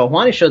Ariel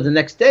Helwani show the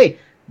next day,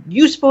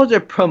 you're supposed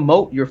to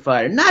promote your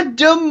fighter, not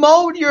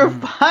demote your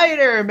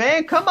fighter,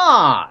 man. Come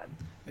on.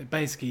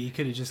 Basically, you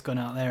could have just gone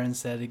out there and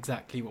said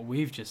exactly what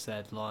we've just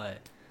said.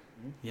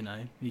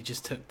 He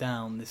just took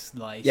down this,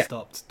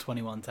 stopped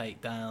 21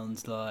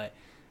 takedowns,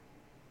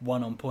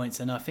 one on points.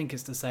 And I think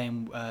it's the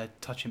same,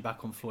 touching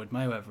back on Floyd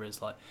Mayweather,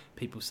 is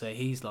people say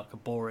he's like a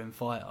boring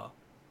fighter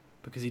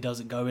because he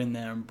doesn't go in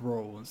there and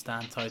brawl and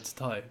stand toe to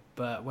toe.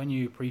 But when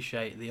you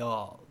appreciate the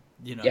art,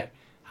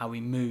 how he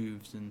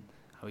moves and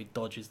how he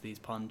dodges these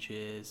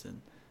punches and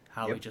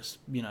how he just,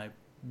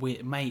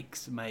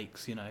 makes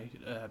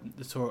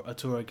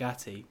Arturo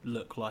Gatti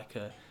look like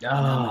an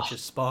amateur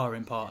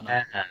sparring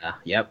partner.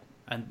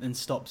 And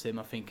stops him,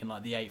 I think, in the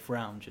 8th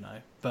round,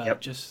 But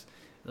just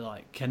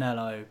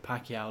Canelo,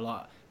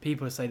 Pacquiao,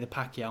 people say the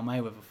Pacquiao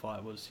Mayweather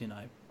fight was,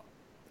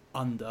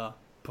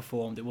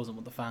 underperformed. It wasn't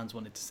what the fans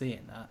wanted to see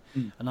in that.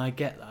 And I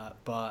get that,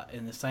 but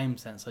in the same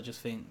sense, I just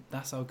think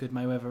that's how good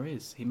Mayweather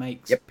is. He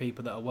makes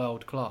people that are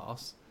world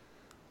class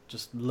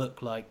just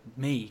look like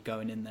me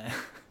going in there.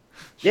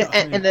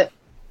 And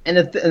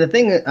the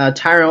thing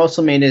Tyron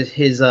also made is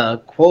his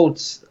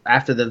quotes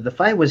after the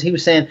fight was, he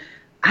was saying,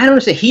 I don't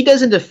understand, he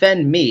doesn't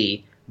defend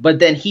me, but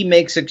then he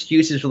makes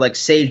excuses for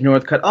Sage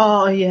Northcutt.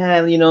 Oh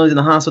yeah, he's in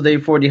the hospital day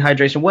before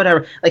dehydration,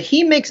 whatever.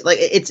 He makes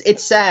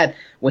it's sad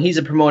when he's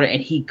a promoter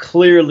and he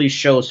clearly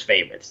shows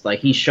favorites.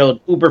 He showed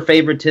uber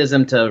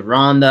favoritism to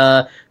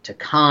Ronda, to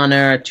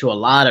Conor, to a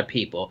lot of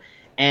people.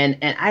 And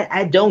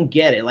I don't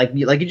get it. Like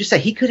you just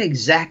said, he could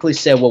exactly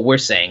say what we're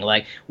saying.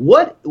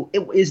 What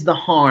is the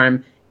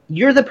harm?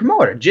 You're the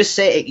promoter. Just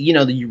say,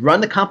 you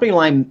run the company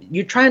line.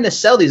 You're trying to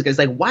sell these guys.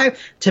 Why?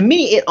 To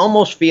me, it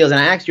almost feels, and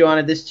I asked you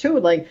on this too,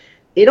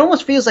 it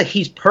almost feels like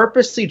he's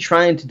purposely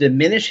trying to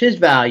diminish his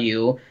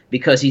value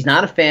because he's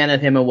not a fan of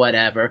him or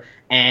whatever,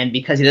 and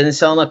because he doesn't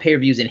sell enough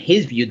pay-per-views in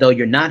his view, though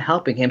you're not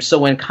helping him. So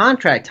when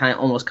contract time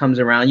almost comes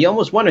around, you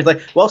almost wonder,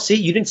 well, see,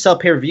 you didn't sell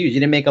pay-per-views. You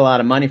didn't make a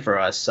lot of money for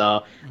us.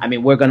 So,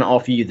 we're going to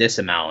offer you this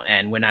amount,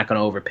 and we're not going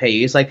to overpay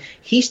you. It's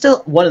he's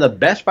still one of the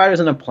best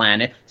fighters on the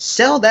planet.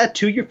 Sell that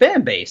to your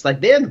fan base.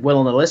 They're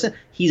willing to listen.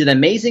 He's an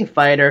amazing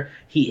fighter.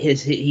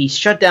 He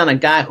shut down a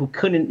guy who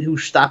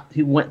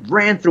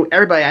ran through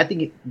everybody. I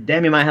think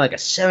Damian Maia had like a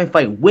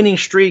 7-fight winning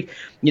streak.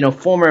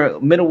 Former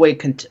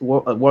middleweight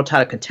world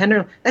title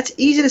contender. That's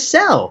easy to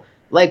sell.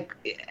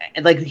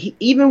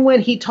 Even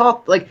when he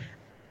talked, like,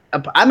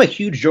 I'm a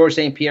huge George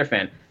St. Pierre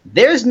fan.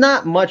 There's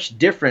not much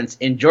difference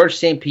in George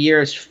St.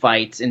 Pierre's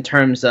fights in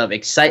terms of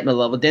excitement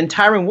level than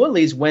Tyron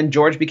Woodley's when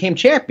George became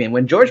champion.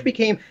 When George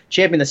became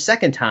champion the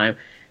second time,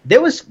 there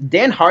was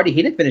Dan Hardy.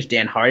 He didn't finish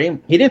Dan Hardy.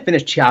 He didn't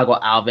finish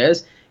Thiago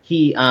Alves.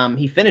 He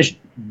finished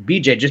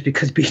BJ just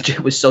because BJ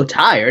was so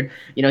tired.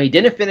 He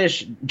didn't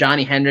finish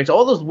Johnny Hendricks.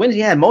 All those wins he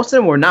had, most of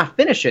them were not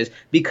finishes,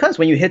 because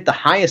when you hit the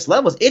highest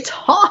levels, it's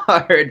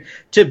hard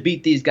to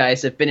beat these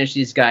guys, to finish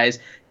these guys,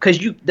 because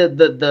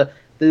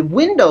the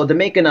window to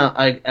making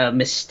a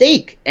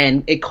mistake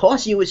and it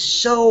costs you is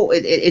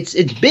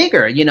it's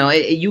bigger.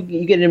 You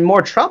get in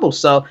more trouble.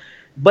 So,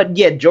 but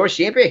yeah, George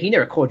St. Pierre, he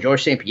never called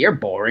George St. Pierre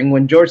boring.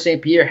 When George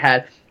St. Pierre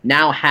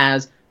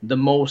has the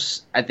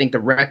most, I think, the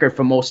record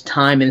for most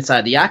time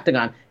inside the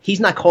octagon, he's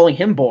not calling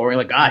him boring.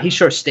 Like, he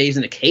sure stays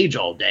in the cage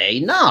all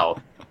day. No,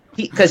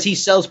 because he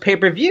sells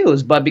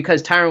pay-per-views, but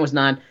because Tyron was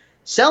not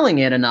selling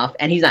it enough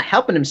and he's not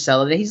helping him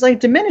sell it, he's like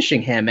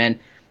diminishing him. And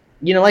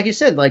like you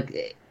said,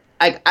 like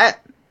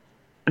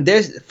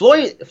there's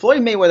Floyd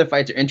Mayweather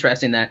fights are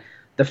interesting. That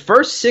the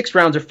first 6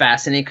 rounds are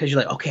fascinating because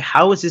you're like, okay,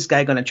 how is this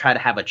guy going to try to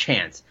have a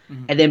chance?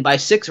 Mm-hmm. And then by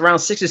round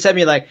 6 or 7,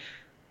 you're like,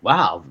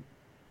 wow,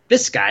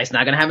 this guy's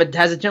not going to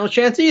has a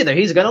chance either.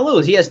 He's going to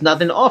lose. He has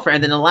nothing to offer.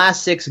 And then the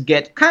last 6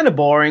 get kind of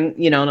boring,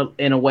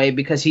 in a way,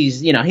 because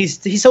he's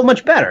so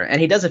much better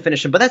and he doesn't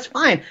finish him. But that's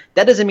fine.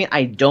 That doesn't mean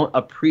I don't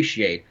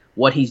appreciate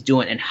what he's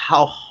doing and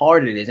how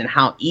hard it is and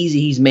how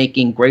easy he's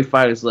making great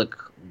fighters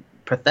look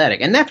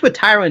pathetic. And that's what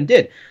Tyron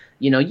did.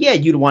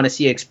 You'd want to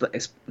see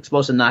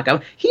explosive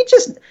knockout. I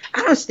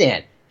don't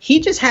understand. He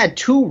just had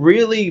 2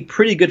 really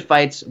pretty good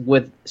fights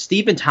with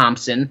Stephen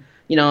Thompson,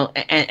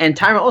 and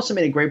Tyron also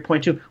made a great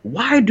point too.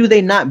 Why do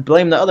they not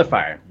blame the other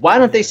fighter? Why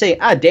don't they say,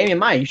 Damian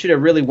Maia, you should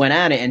have really went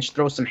at it and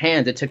throw some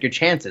hands and took your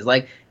chances?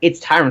 Like,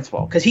 it's Tyron's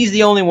fault because he's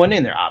the only one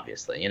in there,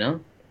 obviously,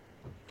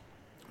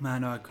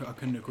 Man, I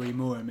couldn't agree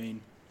more. I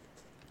mean,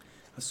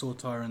 I saw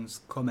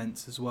Tyron's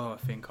comments as well, I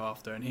think,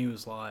 after, and he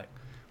was like,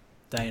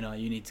 Dana,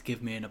 you need to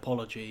give me an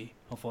apology,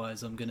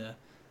 otherwise I'm gonna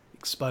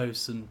expose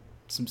some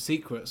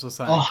secrets or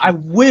something. Oh, I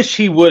wish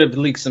he would have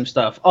leaked some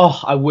stuff. Oh,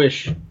 I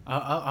wish.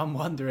 I'm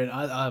wondering.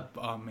 I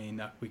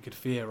mean, we could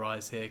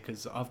theorize here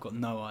because I've got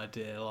no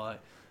idea.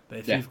 But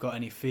if you've got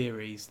any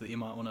theories that you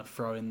might want to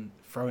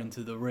throw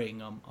into the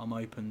ring, I'm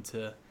open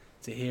to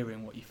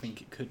hearing what you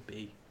think it could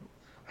be.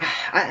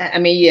 I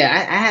mean,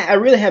 I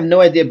really have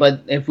no idea.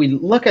 But if we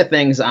look at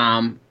things,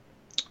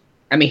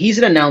 I mean, he's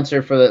an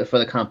announcer for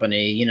the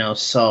company,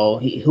 so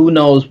who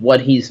knows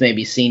what he's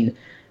maybe seen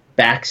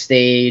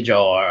backstage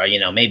or,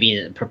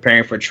 maybe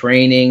preparing for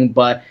training.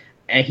 But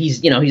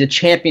he's a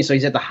champion, so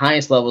he's at the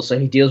highest level, so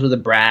he deals with the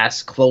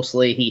brass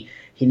closely.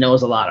 He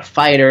knows a lot of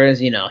fighters,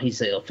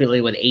 he's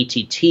affiliated with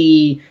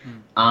ATT.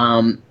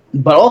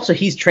 But also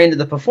he's trained at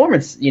the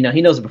Performance, he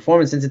knows the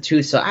Performance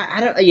Institute. So I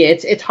don't,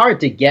 it's hard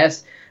to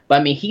guess. But,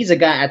 I mean, he's a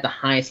guy at the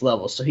highest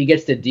level, so he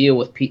gets to deal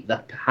with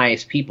the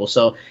highest people.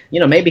 So,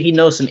 maybe he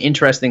knows some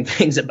interesting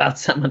things about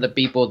some of the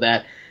people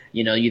that,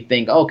 you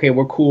think, okay,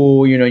 we're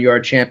cool, you're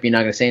a champion,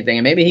 not going to say anything.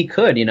 And maybe he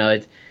could,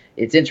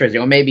 it's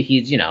interesting. Or maybe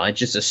he's, it's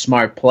just a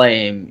smart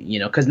play,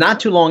 because not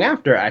too long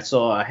after I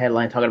saw a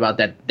headline talking about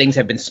that things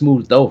have been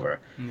smoothed over.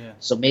 Yeah.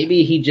 So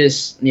maybe he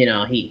just,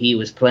 he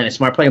was playing a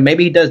smart play.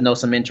 Maybe he does know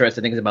some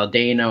interesting things about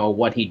Dana or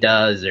what he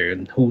does or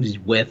who he's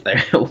with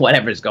or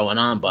whatever's going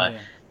on. But...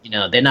 Yeah.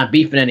 They're not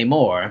beefing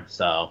anymore,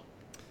 so...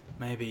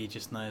 Maybe he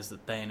just knows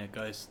that Dana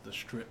goes to the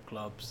strip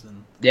clubs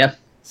and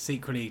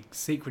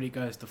secretly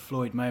goes to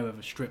Floyd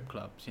Mayweather strip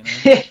clubs,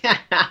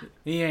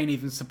 He ain't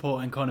even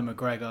supporting Conor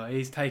McGregor.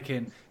 He's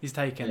taking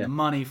the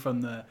money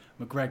from the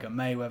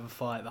McGregor-Mayweather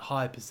fight, the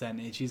high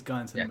percentage. He's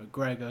going to the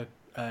McGregor,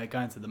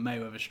 going to the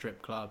Mayweather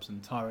strip clubs,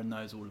 and Tyron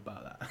knows all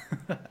about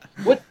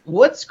that.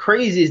 What's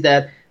crazy is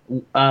that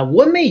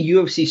what made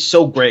UFC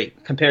so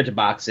great compared to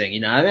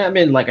boxing? I've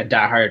been like a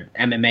diehard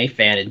MMA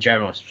fan in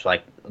general. It's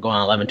like going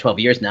on 11, 12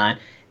 years now.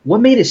 What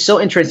made it so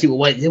interesting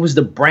it was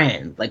the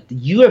brand. Like, the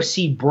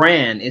UFC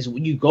brand is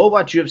you go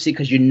watch UFC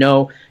because you're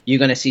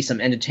going to see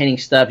some entertaining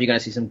stuff. You're going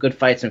to see some good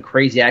fights, some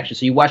crazy action.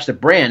 So you watch the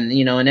brand,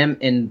 and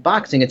in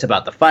boxing, it's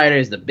about the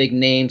fighters, the big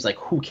names. Like,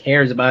 who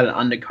cares about an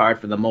undercard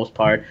for the most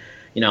part?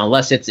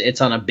 Unless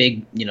it's on a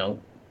big,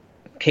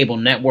 cable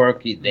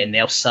network, then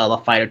they'll sell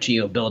a fighter to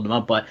you and build them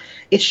up. But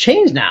it's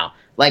changed now,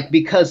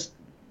 because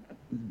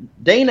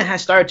Dana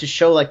has started to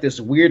show like this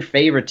weird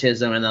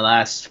favoritism in the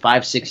last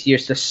 5-6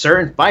 years to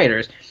certain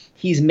fighters.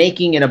 He's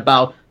making it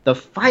about the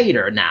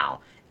fighter now.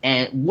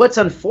 And what's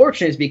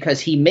unfortunate is because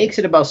he makes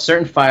it about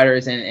certain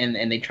fighters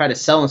and they try to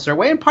sell in a certain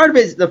way. And part of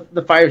it is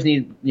the fighters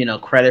need,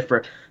 credit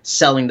for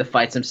selling the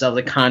fights themselves.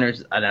 Like,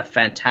 Conor's a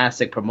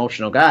fantastic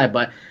promotional guy.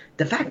 But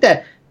the fact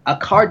that a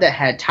card that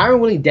had Tyron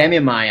winning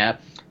Damian Maia,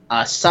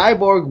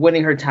 Cyborg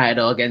winning her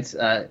title against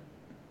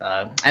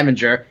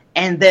Evinger,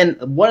 and then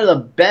one of the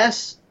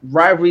best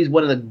rivalries,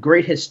 one of the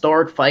great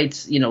historic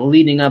fights,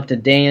 leading up to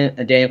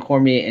Daniel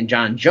Cormier and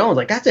John Jones.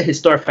 Like, that's a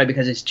historic fight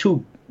because it's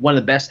one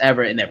of the best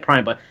ever in their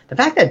prime. But the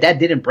fact that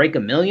didn't break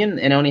 1 million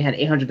and only had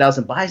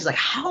 800,000 buys, like,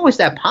 how is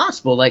that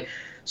possible? Like,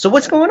 so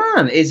what's going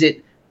on? Is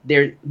it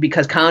there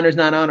because Connor's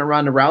not on it,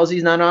 Ronda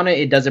Rousey's not on it?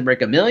 It doesn't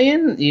break 1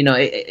 million.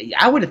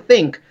 I would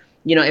think,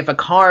 if a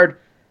card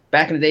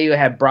back in the day you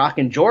had Brock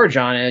and George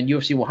on it,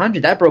 UFC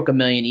 100, that broke 1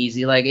 million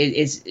easy. Like,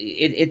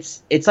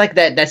 it's like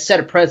that set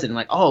a precedent.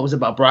 Like, oh, it was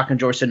about Brock and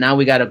George, so now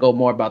we got to go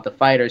more about the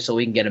fighters so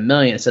we can get 1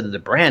 million instead of the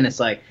brand. It's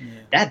like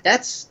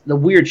that's the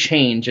weird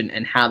change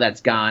and how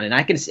that's gone.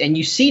 And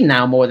you see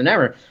now more than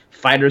ever,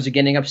 fighters are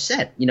getting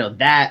upset.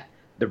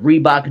 The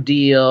Reebok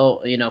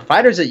deal,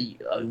 fighters are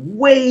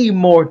way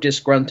more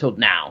disgruntled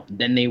now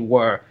than they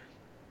were,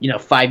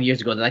 5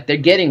 years ago. Like, they're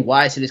getting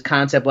wise to this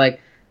concept.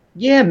 Like,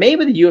 yeah,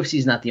 maybe the UFC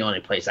is not the only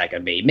place I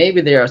can be.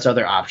 Maybe there are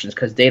other options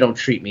because they don't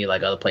treat me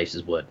like other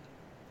places would.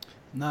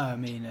 No, I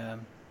mean,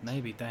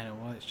 maybe Dana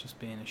White's just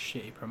being a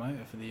shitty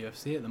promoter for the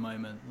UFC at the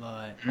moment,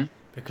 like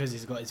because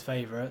he's got his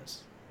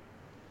favourites.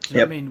 Do you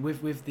know what I mean?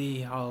 With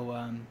the whole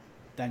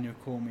Daniel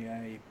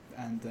Cormier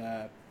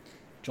and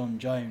John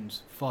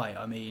Jones fight,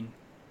 I mean,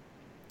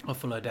 I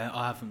followed out.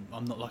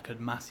 I'm not like a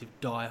massive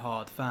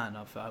die-hard fan.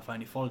 I've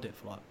only followed it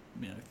for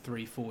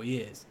 3-4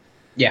 years.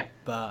 Yeah.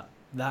 But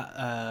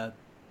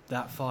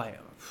that fight,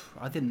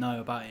 I didn't know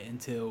about it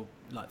until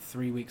like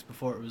 3 weeks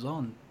before it was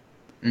on.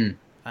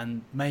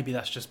 And maybe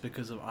that's just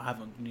because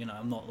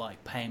I'm not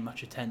like paying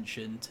much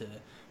attention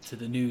to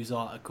the news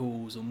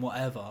articles and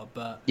whatever.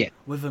 But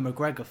with a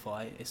McGregor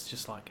fight, it's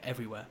just like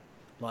everywhere.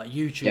 Like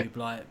YouTube,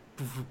 like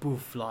boof,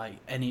 boof, like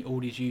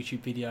all these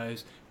YouTube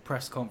videos,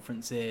 press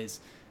conferences.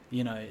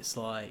 It's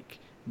like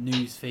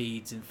news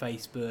feeds in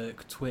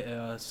Facebook,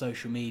 Twitter,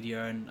 social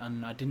media,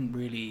 and I didn't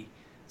really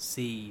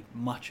see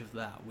much of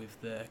that with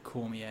the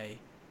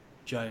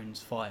Cormier-Jones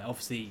fight.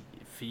 Obviously,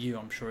 for you,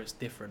 I'm sure it's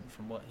different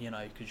from what,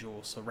 because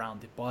you're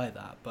surrounded by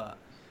that, but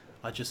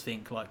I just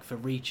think, like, for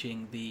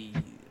reaching the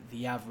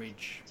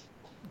average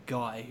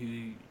guy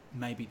who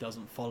maybe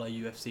doesn't follow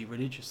UFC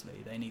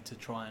religiously, they need to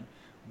try and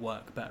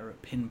work better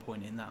at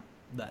pinpointing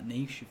that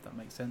niche, if that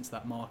makes sense,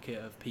 that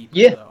market of people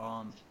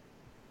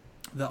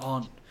that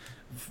aren't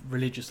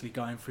religiously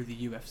going through the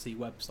UFC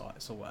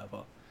websites or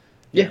whatever.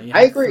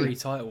 I agree. 3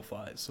 title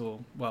fights, or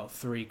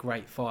 3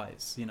 great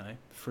fights.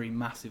 3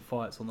 massive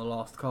fights on the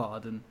last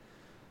card, and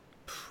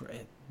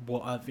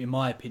in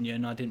my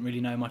opinion, I didn't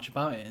really know much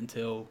about it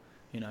until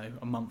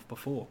a month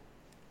before.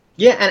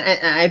 Yeah,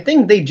 and I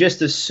think they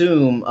just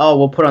assume,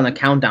 we'll put on a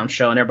countdown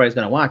show and everybody's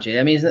going to watch it.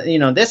 I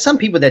mean, there's some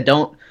people that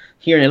don't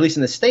hear, at least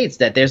in the States,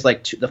 that there's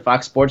like the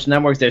Fox Sports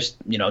networks. There's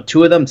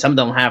 2 of them. Some of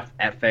them have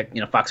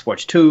Fox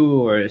Sports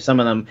 2, or some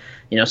of them,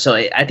 so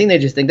I think they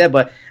just think that.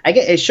 But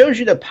it shows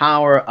you the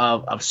power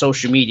of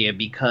social media,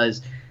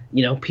 because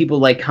people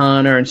like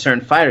Conor and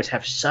certain fighters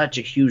have such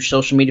a huge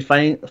social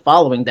media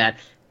following that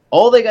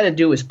all they got to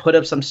do is put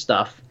up some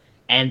stuff,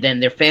 and then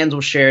their fans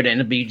will share it,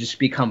 and it'll just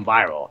become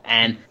viral.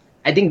 And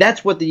I think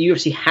that's what the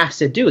UFC has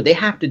to do. They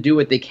have to do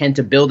what they can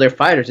to build their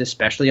fighters,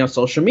 especially on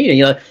social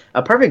media.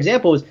 A perfect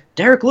example is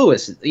Derek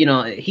Lewis.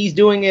 He's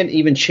doing it,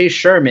 even Chase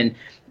Sherman.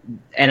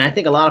 And I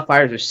think a lot of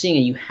fighters are seeing it.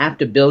 You have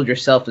to build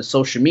yourself in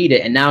social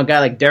media. And now a guy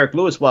like Derek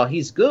Lewis, while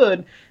he's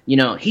good,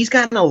 he's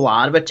gotten a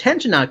lot of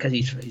attention now because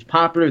he's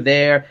popular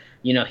there.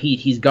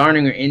 He's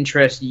garnering your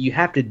interest. You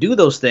have to do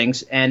those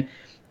things. And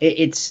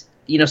it's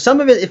some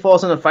of it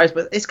falls on the fights,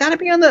 but it's got to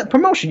be on the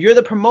promotion. You're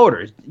the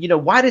promoters.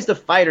 Why does the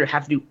fighter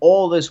have to do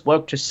all this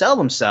work to sell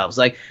themselves?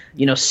 Like,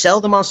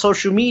 sell them on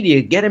social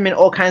media, get them in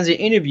all kinds of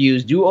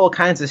interviews, do all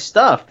kinds of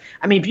stuff.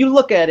 I mean, if you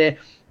look at it,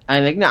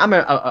 I'm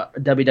a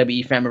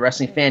WWE fan, I'm a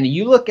wrestling fan. And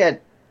you look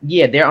at,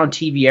 they're on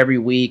TV every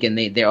week and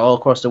they're all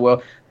across the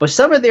world. But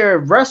some of their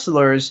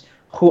wrestlers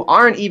who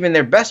aren't even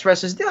their best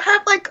wrestlers, they'll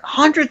have like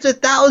hundreds of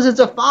thousands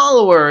of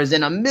followers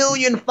and 1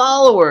 million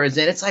followers.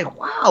 And it's like,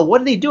 wow, what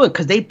are they doing?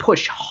 Because they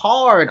push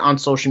hard on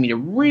social media,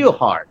 real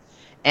hard.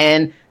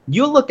 And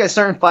you look at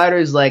certain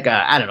fighters like,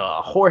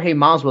 Jorge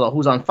Masvidal,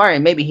 who's on fire,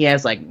 and maybe he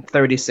has like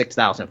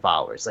 36,000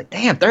 followers. Like,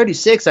 damn,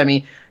 36. I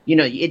mean,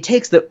 it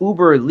takes the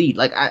uber elite.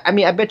 Like,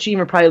 I bet you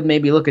even probably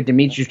maybe look at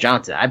Demetrius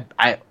Johnson.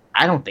 I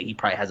don't think he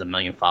probably has 1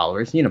 million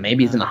followers.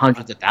 Maybe he's in the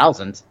hundreds of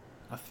thousands.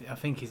 I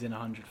think he's in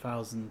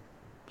 100,000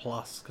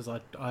 plus, because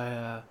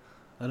I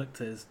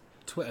looked at his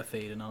Twitter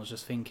feed and I was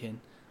just thinking,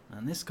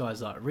 man, this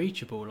guy's like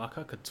reachable. Like,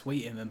 I could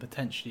tweet him and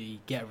potentially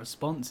get a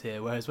response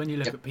here. Whereas when you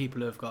look at people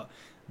who have got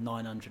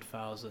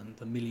 900,000,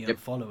 1 million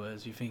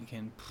followers, you're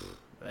thinking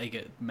they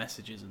get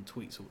messages and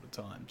tweets all the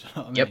time. Do you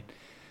know what I mean?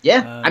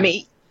 Yeah, I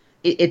mean,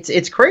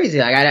 it's crazy.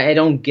 Like, I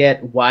don't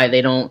get why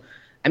they don't.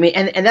 I mean,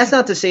 and that's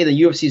not to say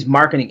the UFC's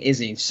marketing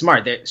isn't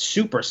smart. They're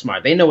super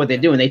smart. They know what they're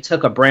doing. They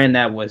took a brand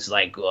that was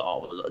like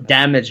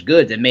damaged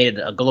goods and made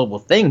it a global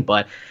thing.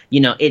 But,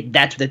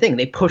 that's the thing.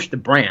 They pushed the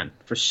brand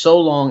for so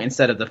long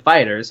instead of the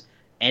fighters.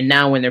 And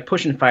now when they're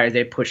pushing fighters,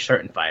 they push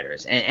certain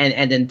fighters.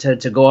 And then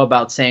to go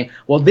about saying,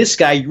 well, this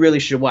guy you really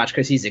should watch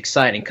because he's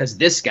exciting, because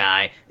this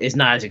guy is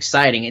not as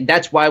exciting. And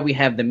that's why we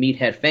have the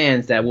meathead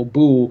fans that will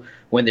boo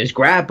when there's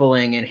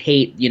grappling and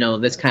hate,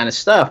 this kind of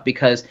stuff,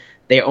 because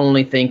they're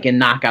only thinking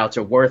knockouts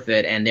are worth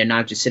it, and they're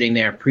not just sitting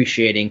there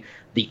appreciating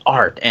the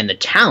art and the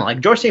talent. Like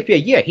George St. Pierre,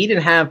 yeah, he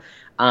didn't have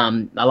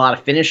a lot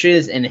of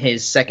finishes in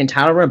his second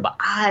title run, but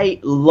I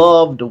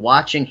loved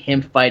watching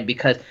him fight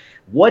because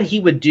what he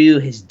would do,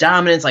 his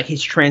dominance, like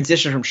his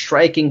transition from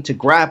striking to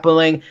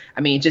grappling,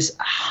 I mean, just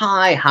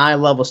high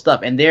level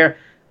stuff. And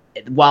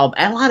while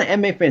a lot of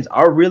MMA fans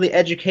are really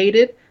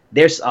educated,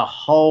 there's a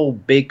whole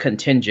big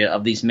contingent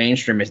of these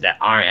mainstreamers that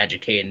aren't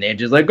educated. And they're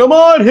just like, come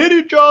on, hit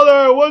each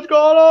other. What's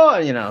going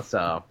on?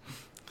 So.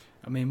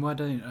 I mean, why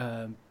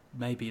don't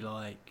maybe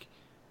like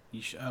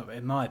you should,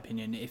 in my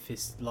opinion, if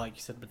it's like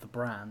you said with the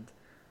brand,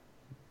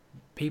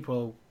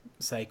 people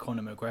say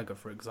Conor McGregor,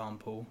 for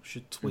example,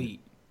 should tweet,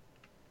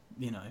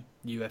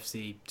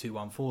 UFC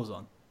 214's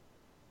on.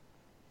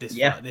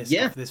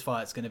 This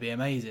fight's going to be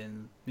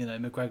amazing.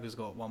 McGregor's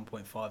got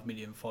 1.5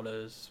 million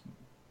followers,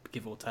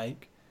 give or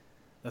take.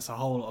 That's a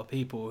whole lot of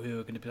people who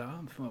are going to be like,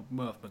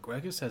 well, if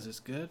McGregor says it's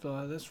good,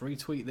 let's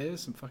retweet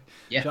this and fuck.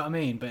 Do you know what I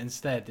mean? But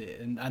instead,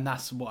 and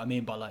that's what I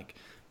mean by like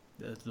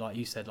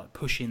you said, like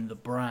pushing the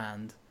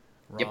brand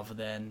rather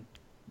than,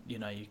 you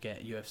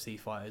get UFC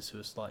fighters who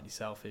are slightly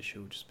selfish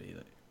who will just be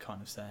like,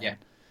 kind of saying,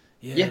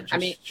 I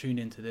mean, tune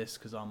into this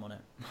because I'm on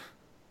it.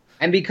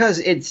 And because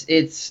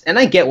it's and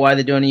I get why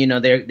they're doing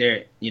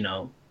it.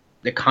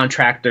 They're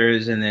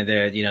contractors and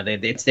they're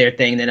it's their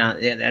thing. They're not.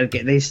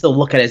 They still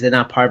look at it as they're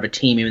not part of a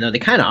team, even though they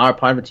kind of are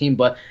part of a team.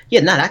 But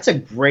that's a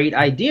great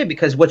idea,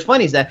 because what's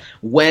funny is that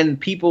when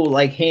people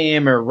like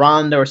him or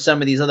Ronda or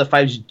some of these other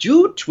fighters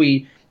do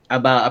tweet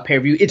about a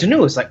pay-per-view, it's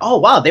new. It's like, oh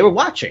wow, they were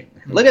watching.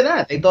 Look at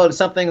that. They thought it was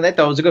something. They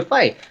thought it was a good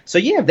fight. So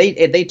if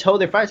they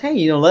told their fighters,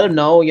 hey, let them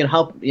know,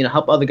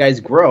 help other guys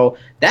grow.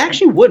 That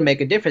actually would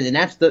make a difference, and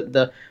that's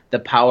the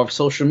power of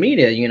social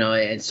media.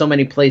 And so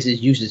many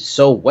places use it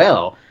so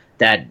well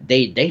that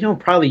they don't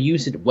probably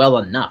use it well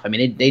enough. I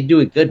mean, they do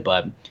it good,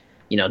 but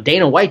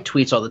Dana White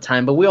tweets all the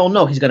time, but we all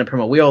know he's going to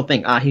promote. We all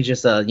think, he's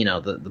just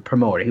the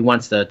promoter. He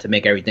wants to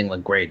make everything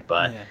look great,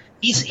 but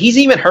he's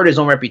even hurt his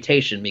own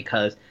reputation,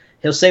 because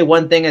he'll say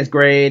one thing is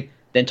great,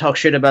 then talk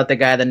shit about the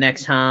guy the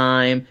next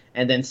time,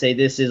 and then say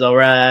this is all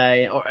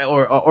right,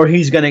 or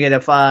he's going to get a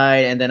fight,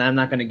 and then I'm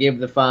not going to give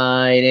the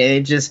fight. And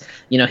it just,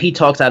 he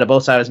talks out of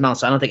both sides of his mouth,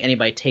 so I don't think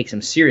anybody takes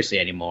him seriously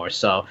anymore.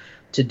 So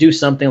to do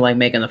something like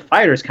making the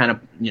fighters kind of,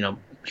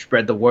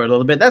 spread the word a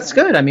little bit, that's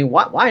good. I mean,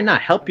 why not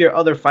help your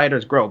other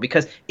fighters grow?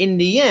 Because in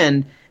the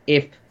end,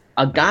 if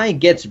a guy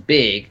gets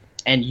big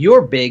and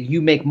you're big, you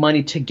make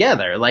money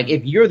together. Like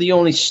if you're the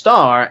only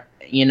star,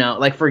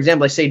 like for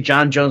example, like say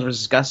John Jones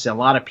versus Gustafsson, a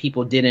lot of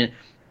people didn't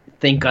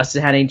think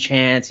Gustafsson had any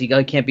chance. He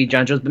can't beat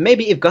John Jones. But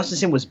maybe if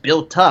Gustafsson was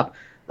built up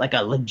like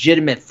a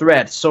legitimate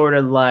threat, sort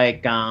of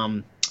like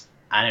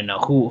I don't know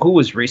who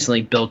was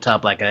recently built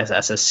up like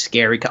as a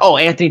scary.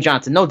 Anthony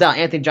Johnson. No doubt,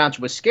 Anthony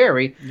Johnson was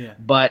scary. Yeah.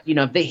 But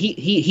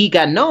he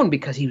got known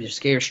because he was a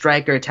scary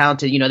striker,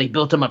 talented. They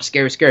built him up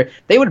scary.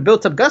 They would have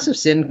built up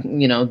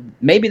Gustafsson.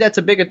 Maybe that's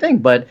a bigger thing,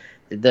 but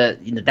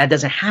that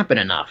doesn't happen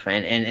enough,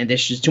 and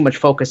there's just too much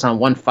focus on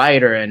one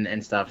fighter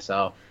and stuff.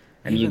 So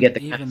you get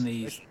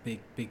these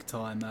big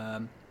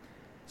time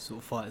sort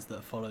of fighters that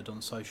are followed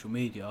on social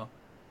media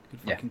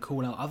could fucking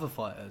call out other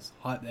fighters,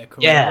 hype their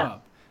career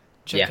up.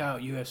 Check out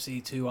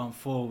UFC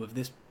 214 with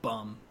this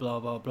bum, blah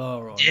blah blah.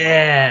 Or, I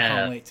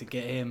can't wait to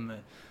get him.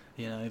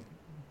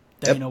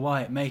 Dana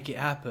White, make it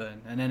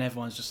happen, and then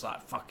everyone's just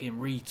like fucking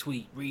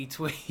retweet.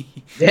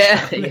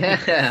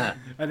 Yeah.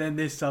 And then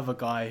this other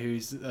guy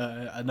who's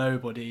a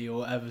nobody or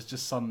whatever's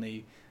just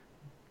suddenly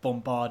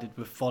bombarded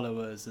with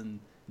followers, and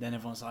then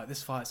everyone's like,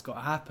 this fight's got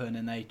to happen,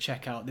 and they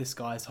check out this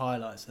guy's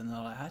highlights, and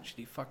they're like,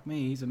 actually, fuck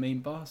me, he's a mean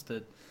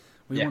bastard.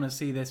 We want to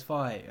see this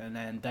fight. And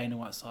then Dana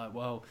White's like,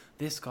 well,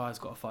 this guy's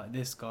got to fight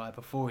this guy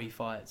before he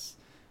fights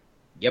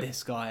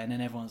this guy. And then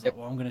everyone's like,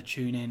 well, I'm going to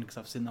tune in because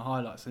I've seen the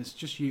highlights. And it's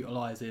just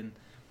utilising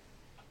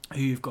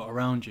who you've got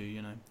around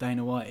you,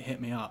 Dana White, hit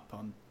me up.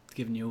 I'm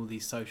giving you all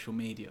these social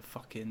media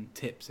fucking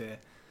tips here.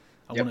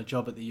 I want a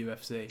job at the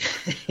UFC.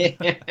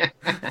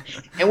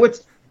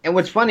 And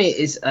what's funny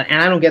is,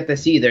 and I don't get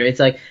this either, it's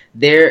like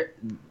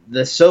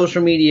the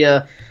social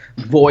media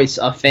voice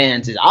of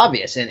fans is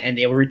obvious, and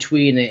they will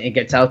retweet and it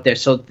gets out there.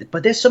 So,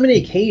 but there's so many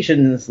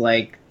occasions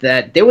like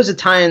that. There was a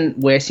time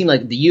where it seemed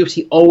like the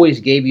UFC always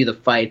gave you the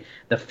fight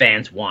the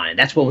fans wanted.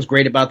 That's what was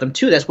great about them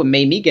too. That's what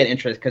made me get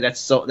interested,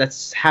 because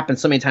that's happened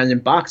so many times in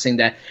boxing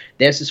that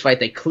there's this fight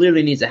that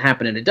clearly needs to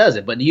happen and it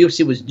doesn't. But the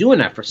UFC was doing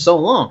that for so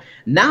long.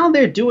 Now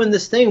they're doing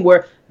this thing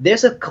where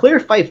there's a clear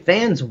fight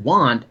fans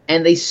want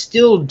and they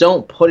still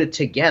don't put it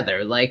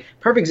together. Like,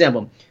 perfect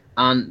example.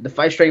 On the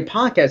Fight Straight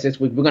podcast this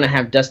week, we're going to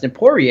have Dustin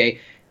Poirier.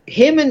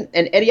 Him and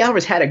Eddie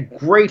Alvarez had a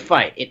great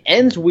fight. It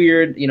ends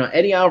weird.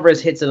 Eddie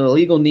Alvarez hits an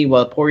illegal knee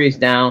while Poirier's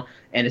down,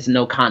 and it's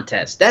no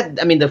contest.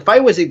 The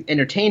fight was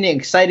entertaining,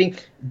 exciting.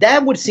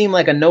 That would seem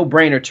like a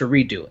no-brainer to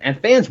redo, and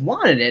fans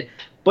wanted it.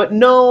 But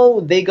no,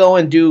 they go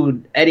and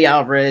do Eddie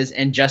Alvarez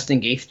and Justin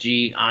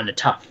Gaethje on the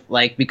tough,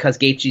 like because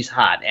Gaethje's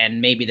hot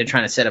and maybe they're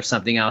trying to set up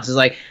something else. It's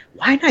like,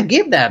 why not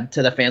give that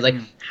to the fans? Like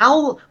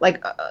how,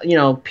 like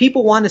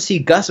people want to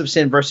see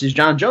Gustafsson versus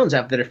John Jones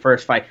after the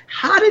first fight.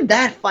 How did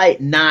that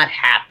fight not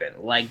happen?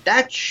 Like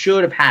that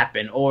should have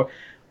happened, or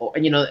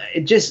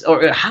it just,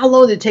 or how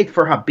long did it take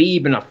for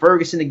Habib and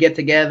Ferguson to get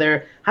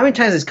together? How many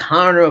times has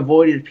Conor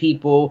avoided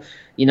people?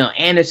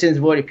 Anderson's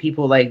avoided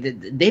people. Like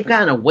they've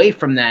gotten away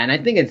from that, and I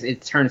think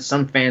it's turned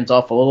some fans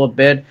off a little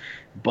bit.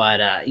 But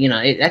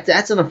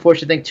that's an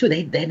unfortunate thing too.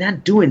 They're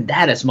not doing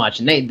that as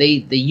much, and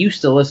they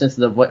used to listen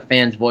to the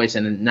fans' voice,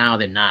 and now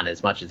they're not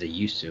as much as they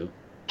used to.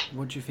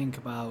 What do you think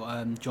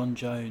about John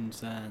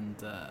Jones and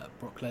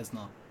Brock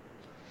Lesnar?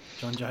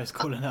 John Jones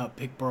calling out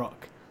Big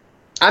Brock.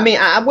 I mean,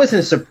 I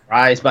wasn't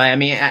surprised by. I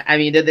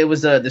mean, there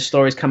was the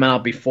stories coming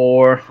out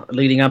before,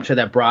 leading up to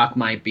that Brock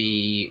might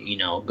be,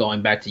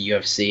 going back to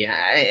UFC.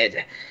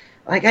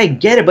 I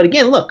get it, but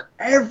again, look,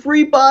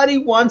 everybody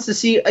wants to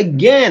see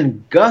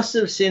again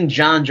Gustafsson,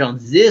 John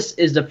Jones. This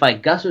is the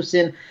fight.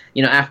 Gustafsson,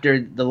 after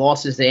the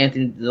losses to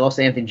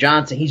Anthony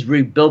Johnson, he's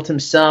rebuilt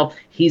himself.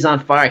 He's on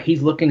fire.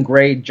 He's looking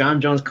great.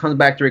 John Jones comes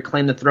back to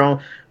reclaim the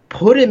throne.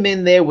 Put him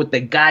in there with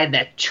the guy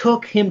that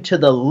took him to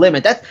the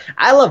limit.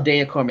 I love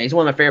Daniel Cormier. He's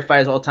one of my favorite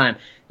fighters of all time.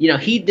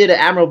 He did an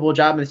admirable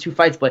job in the two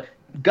fights, but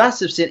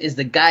Gustafsson is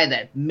the guy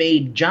that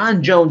made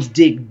John Jones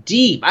dig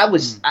deep. I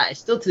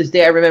still to this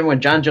day I remember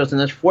when John Jones in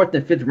the 4th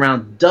and 5th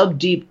round dug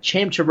deep,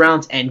 championship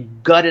rounds,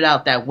 and gutted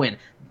out that win.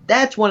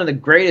 That's one of the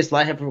greatest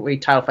light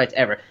heavyweight title fights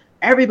ever.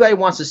 Everybody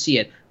wants to see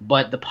it,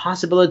 but the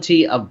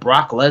possibility of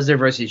Brock Lesnar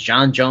versus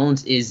John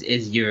Jones is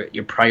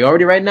your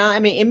priority right now. I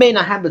mean, it may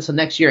not happen until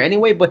next year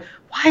anyway, but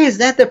why is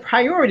that the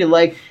priority?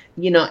 Like,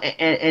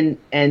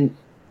 and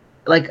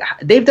like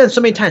they've done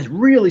so many times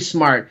really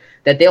smart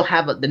that they'll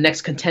have the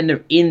next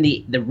contender in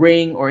the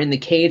ring or in the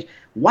cage.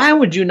 Why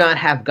would you not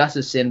have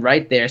Gustafsson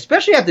right there,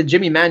 especially after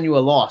Jimmy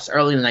Manuel lost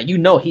early in the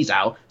night? He's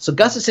out. So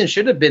Gustafsson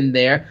should have been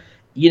there.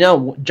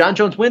 John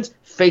Jones wins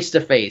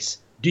face-to-face.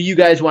 Do you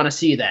guys want to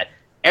see that?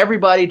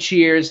 Everybody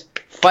cheers.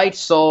 Fight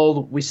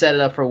sold. We set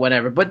it up for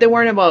whatever. But they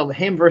weren't about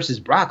him versus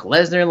Brock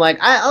Lesnar. Like,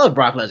 I love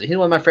Brock Lesnar. He's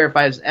one of my favorite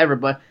fighters ever.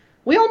 But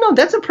we all know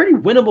that's a pretty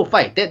winnable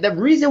fight. The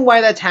reason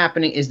why that's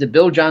happening is to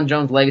build John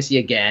Jones' legacy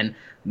again,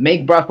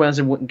 make Brock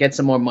Lesnar get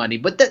some more money.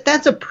 But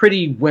that's a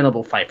pretty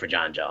winnable fight for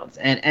John Jones.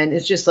 And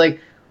it's just like,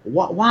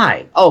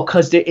 why? Oh,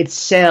 because it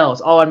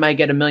sells. Oh, I might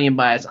get 1 million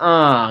buys.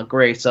 Ah,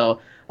 great.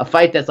 So a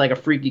fight that's like a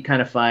freaky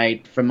kind of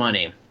fight for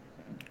money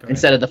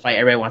instead of the fight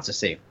everybody wants to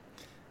see.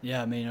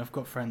 Yeah, I mean, I've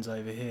got friends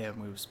over here,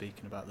 and we were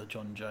speaking about the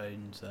John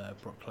Jones,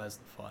 Brock Lesnar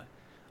fight,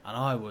 and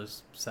I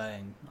was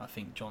saying I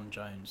think John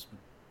Jones,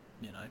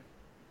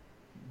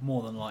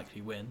 more than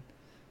likely win,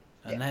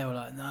 and they were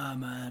like, "Nah,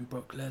 man,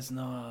 Brock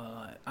Lesnar,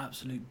 like,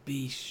 absolute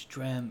beast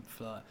strength.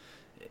 Like,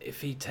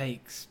 if he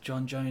takes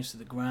John Jones to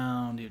the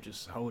ground, he'll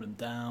just hold him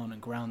down and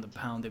ground and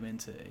pound him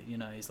into,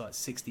 he's like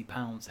 60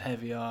 pounds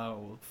heavier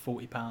or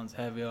 40 pounds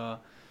heavier."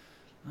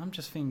 And I'm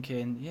just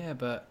thinking, yeah,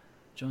 but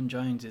John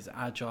Jones is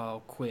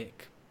agile,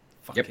 quick.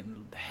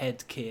 Fucking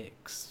head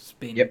kicks,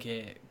 spin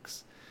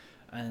kicks,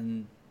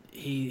 and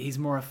he's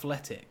more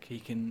athletic. He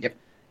can,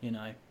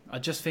 I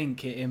just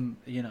think I'm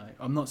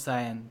not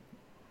saying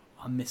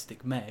I'm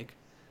Mystic Meg.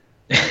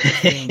 I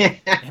think,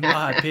 in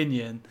my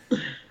opinion,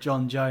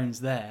 John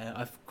Jones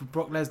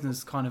Brock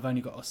Lesnar's kind of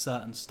only got a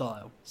certain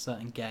style,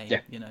 certain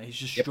game. Yeah. He's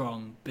just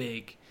strong,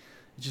 big,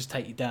 he'll just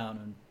take you down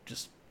and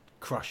just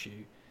crush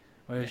you.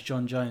 Whereas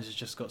John Jones has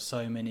just got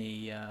so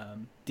many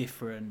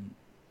different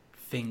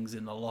things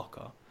in the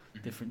locker.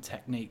 Different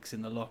techniques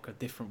in the locker,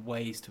 different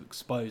ways to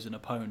expose an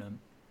opponent.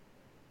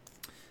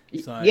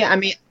 So,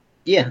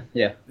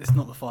 it's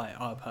not the fight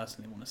I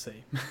personally want to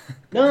see.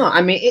 No,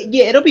 I mean,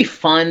 it'll be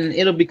fun.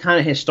 It'll be kind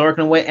of historic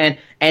in a way,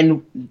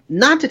 and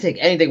not to take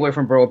anything away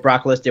from what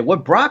Brock Lesnar did.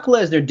 What Brock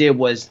Lesnar did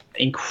was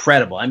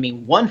incredible. I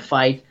mean, one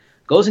fight,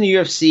 goes in the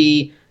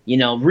UFC,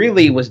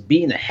 really was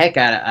beating the heck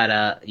out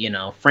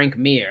of Frank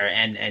Mir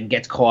and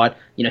gets caught.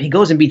 He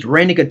goes and beats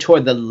Randy Couture,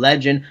 the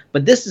legend.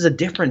 But this is a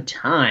different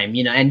time,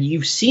 and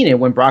you've seen it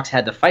when Brock's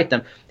had to fight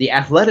them. The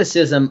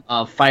athleticism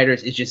of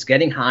fighters is just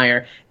getting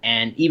higher,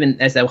 and even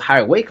as the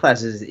higher weight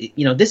classes,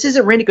 this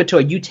isn't Randy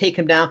Couture. You take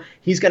him down,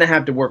 he's gonna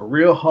have to work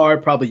real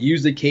hard, probably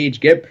use the cage,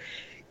 get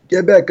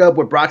back up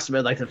with Brock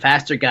Smith, like the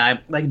faster guy,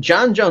 like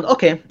John Jones.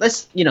 Okay,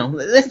 let's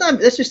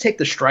just take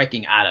the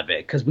striking out of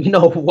it because we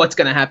know what's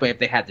gonna happen if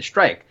they had to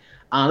strike.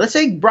 Let's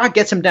say Brock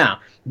gets him down.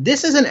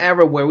 This is an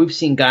era where we've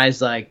seen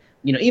guys like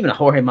even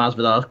Jorge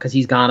Masvidal, because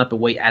he's gone up in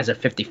weight as a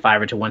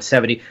 55er to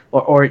 170,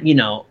 or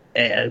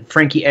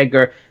Frankie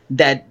Edgar.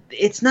 That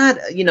it's not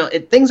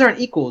things aren't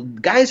equal.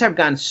 Guys have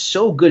gotten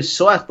so good,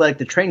 so athletic,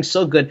 the training's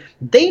so good.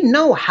 They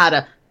know how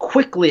to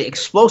quickly,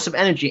 explosive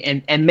energy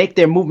and make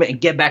their movement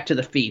and get back to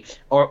the feet,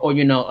 or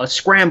a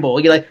scramble.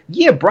 You're like,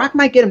 yeah, Brock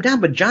might get him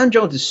down, but John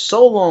Jones is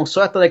so long,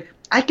 so athletic.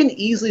 I can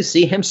easily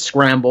see him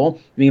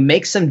scramble,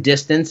 make some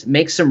distance,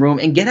 make some room,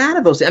 and get out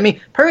of those. I mean,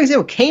 perfect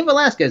example, Cain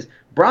Velasquez.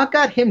 Brock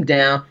got him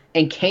down,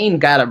 and Cain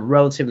got up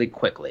relatively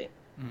quickly.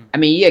 I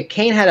mean, yeah,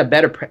 Kane has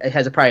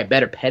probably a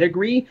better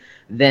pedigree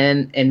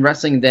in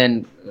wrestling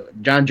than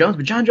John Jones,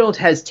 but John Jones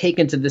has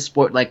taken to this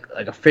sport like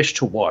a fish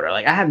to water.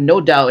 Like, I have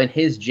no doubt in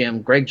his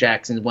gym, Greg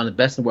Jackson is one of the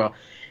best in the world.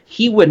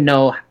 He would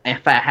know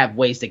if I have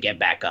ways to get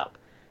back up.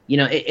 You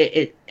know,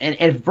 and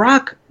if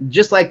Brock,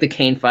 just like the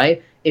Kane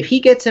fight, if he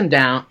gets him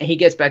down and he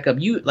gets back up,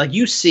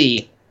 you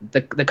see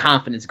the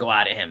confidence go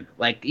out of him.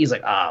 Like, he's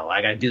like, oh,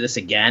 I gotta do this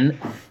again.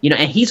 You know,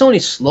 and he's only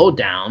slowed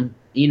down.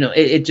 You know,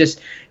 I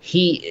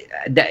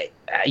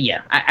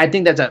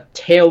think that's a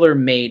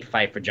tailor-made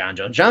fight for John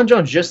Jones. John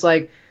Jones, just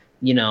like,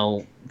 you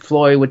know,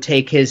 Floyd would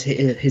take his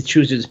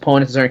choose his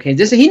opponents.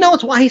 He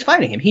knows why he's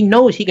fighting him. He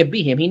knows he can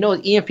beat him. He knows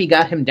even if he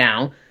got him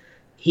down,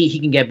 he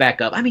can get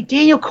back up. I mean,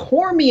 Daniel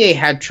Cormier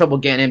had trouble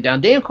getting him down.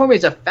 Daniel Cormier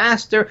is a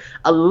faster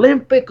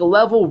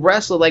Olympic-level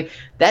wrestler. Like,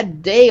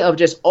 that day of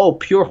just,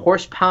 pure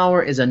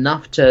horsepower is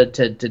enough to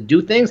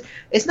do things,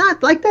 it's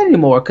not like that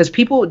anymore, because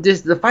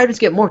the fighters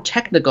get more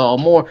technical,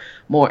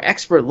 more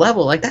expert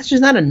level. Like, that's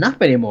just not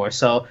enough anymore.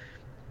 So,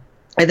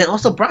 and then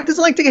also, Brock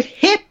doesn't like to get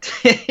hit.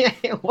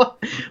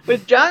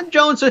 With John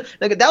Jones,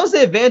 like, that was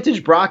the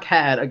advantage Brock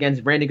had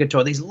against Randy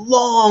Couture. These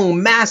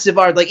long, massive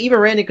arms. Like, even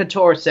Randy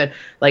Couture said,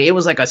 like, it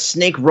was like a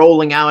snake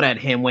rolling out at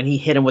him when he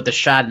hit him with the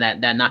shot that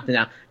knocked him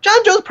down.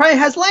 John Jones probably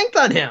has length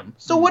on him.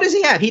 So what does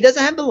he have? He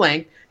doesn't have the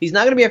length. He's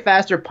not going to be a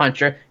faster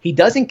puncher. He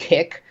doesn't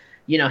kick.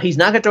 You know, he's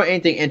not going to throw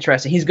anything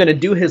interesting. He's going to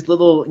do his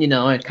little, you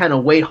know, and kind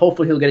of wait.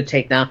 Hopefully he'll get a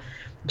takedown.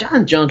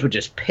 John Jones would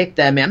just pick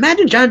that man.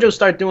 Imagine John Jones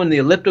start doing the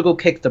elliptical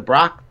kick to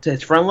Brock to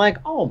his front leg.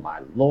 Oh my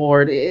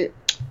lord, it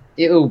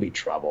will be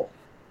trouble.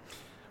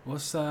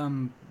 What's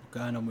going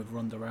on with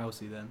Ronda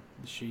Rousey then?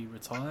 Is she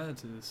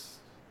retired?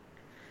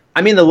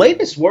 I mean, the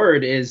latest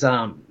word is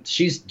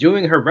she's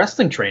doing her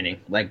wrestling training.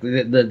 Like,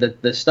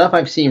 the stuff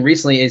I've seen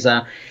recently is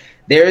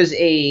there's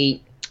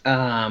a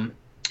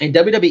in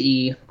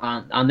WWE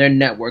on their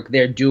network,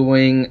 they're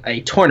doing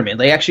a tournament.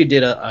 They actually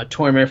did a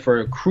tournament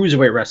for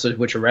cruiserweight wrestlers,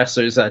 which are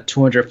wrestlers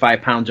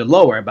 205 pounds or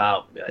lower.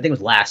 I think it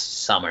was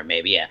last summer,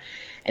 maybe, yeah.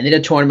 And they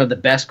did a tournament of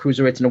the best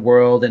cruiserweights in the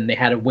world, and they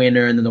had a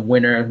winner, and then the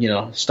winner, you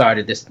know,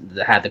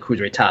 had the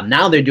cruiserweight title.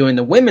 Now they're doing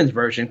the women's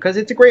version because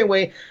it's a great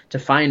way to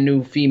find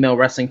new female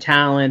wrestling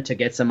talent, to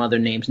get some other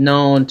names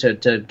known, to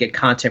get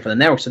content for the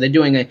network. So they're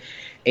doing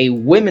a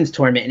women's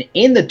tournament, and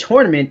in the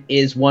tournament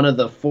is one of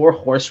the 4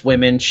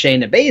 horsewomen,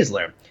 Shayna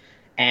Baszler.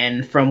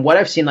 And from what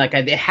I've seen, like,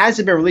 it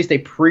hasn't been released. They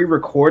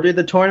pre-recorded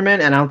the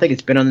tournament, and I don't think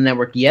it's been on the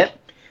network yet.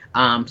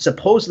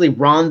 Supposedly,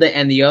 Ronda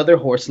and the other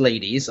horse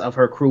ladies of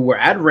her crew were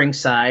at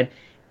ringside,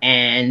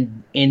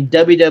 and in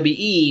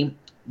WWE,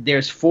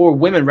 there's 4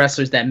 women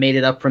wrestlers that made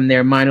it up from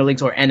their minor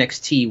leagues or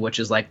NXT, which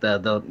is like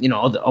the you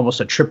know,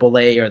 almost a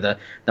AAA or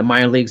the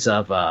minor leagues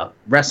of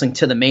wrestling,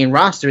 to the main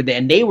roster.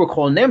 And they were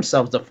calling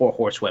themselves the 4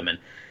 horsewomen.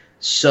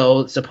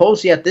 So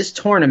supposedly at this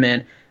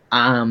tournament,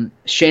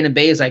 Shayna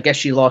Baszler, I guess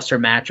she lost her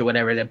match or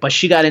whatever, but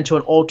she got into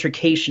an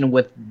altercation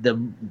with the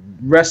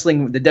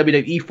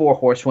WWE 4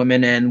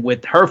 horsewomen and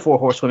with her 4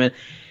 horsewomen.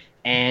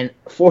 And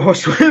 4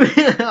 horsewomen,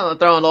 I'm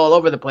throwing all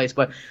over the place,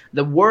 but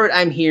the word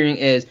I'm hearing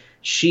is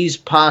she's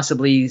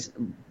possibly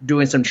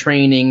doing some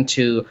training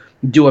to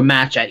do a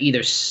match at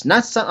either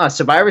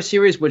Survivor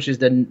Series, which is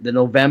the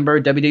November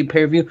WWE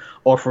pay-per-view,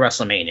 or for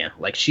WrestleMania.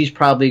 Like, she's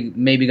probably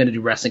maybe going to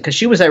do wrestling, because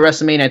she was at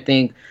WrestleMania, I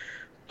think,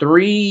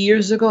 3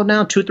 years ago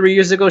now, 2-3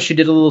 years ago. She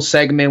did a little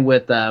segment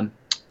with the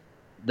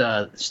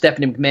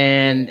Stephanie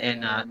McMahon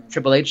and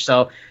Triple H.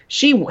 So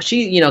she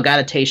you know, got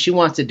a taste. She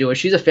wants to do it.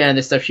 She's a fan of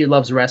this stuff. She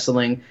loves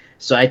wrestling.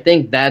 So I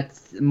think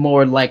that's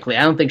more likely.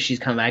 I don't think she's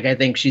coming back. I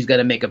think she's going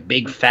to make a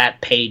big fat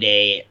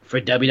payday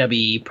for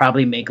WWE,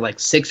 probably make like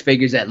 6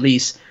 figures at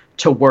least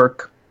to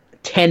work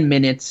 10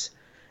 minutes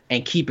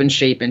and keep in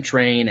shape and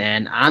train.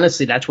 And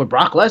honestly, that's what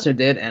Brock Lesnar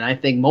did, and I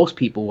think most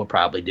people would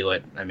probably do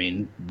it. I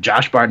mean,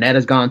 Josh Barnett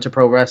has gone to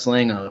pro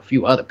wrestling, a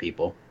few other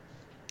people.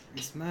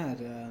 It's mad.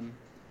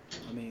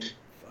 I mean,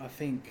 I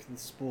think the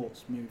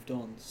sport's moved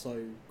on so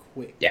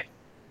quick. Yeah.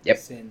 Yep.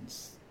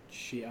 Since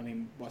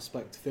I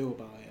spoke to Phil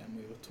about it, and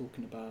we were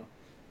talking about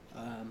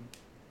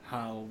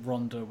how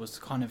Ronda was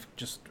kind of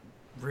just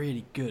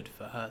really good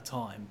for her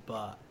time,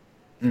 but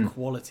the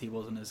quality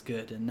wasn't as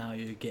good, and now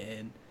you're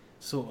getting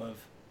sort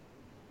of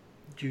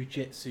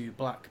jiu-jitsu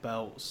black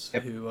belts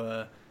who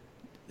are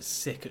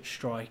sick at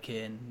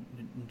striking,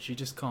 and she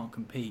just can't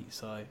compete.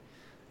 So,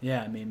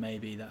 yeah, I mean,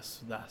 maybe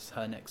that's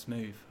her next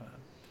move.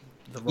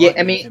 The right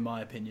move, in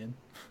my opinion.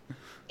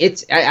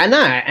 I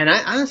know, and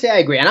I honestly I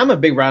agree, and I'm a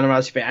big Ronda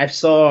Rousey fan. I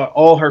saw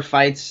all her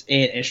fights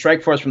in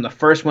Strikeforce, from the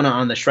first one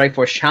on the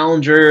Strikeforce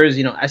Challengers.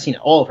 You know, I've seen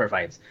all of her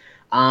fights.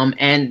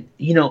 And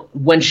you know,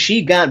 when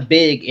she got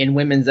big in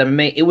women's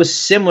MMA, it was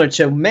similar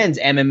to men's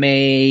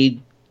MMA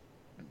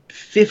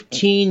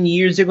 15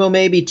 years ago,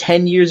 maybe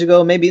 10 years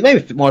ago, maybe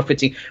more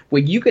 15,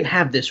 where you could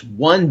have this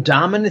one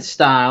dominant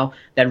style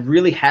that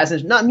really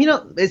hasn't, not, you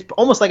know, it's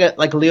almost like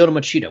Lyoto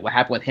Machida, what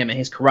happened with him and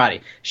his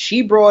karate.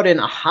 She brought in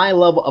a high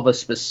level of a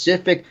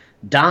specific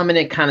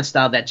dominant kind of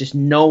style that just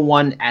no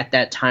one at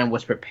that time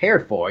was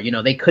prepared for. You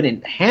know, they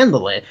couldn't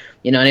handle it,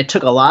 you know, and it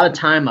took a lot of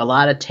time, a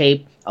lot of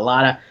tape, a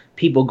lot of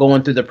people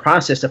going through the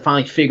process to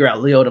finally figure out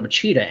Lyoto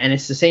Machida. And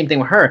it's the same thing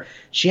with her.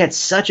 She had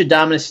such a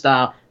dominant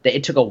style that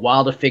it took a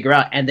while to figure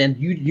out. And then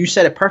you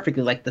said it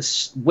perfectly. Like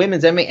the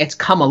women's MMA, it's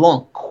come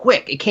along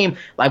quick. It came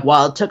like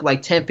while it took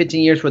like 10,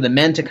 15 years for the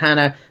men to kind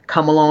of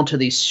come along to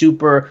these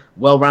super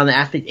well-rounded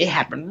athletes. It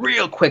happened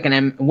real quick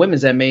in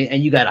women's MMA.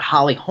 And you got a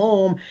Holly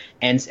Holm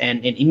and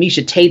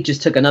Misha Tate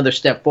just took another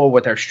step forward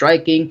with her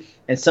striking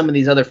and some of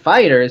these other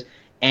fighters.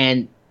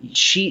 And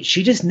she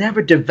just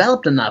never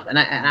developed enough. And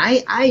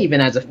I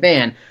even as a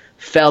fan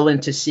fell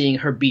into seeing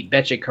her beat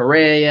Betcha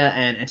Correa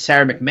and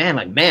Sarah McMahon.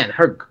 Like, man,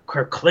 her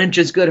clinch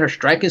is good. Her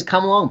striking's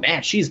come along.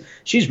 Man, she's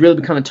really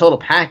become a total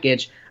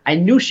package. I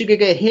knew she could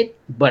get hit,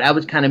 but I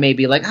was kind of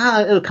maybe like,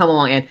 it'll come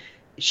along. And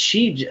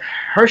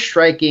her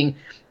striking,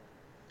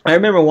 I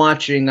remember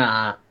watching,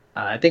 I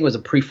think it was a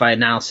pre-fight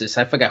analysis.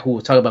 I forgot who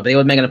was talking about, but they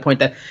were making a point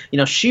that,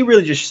 she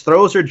really just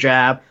throws her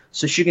jab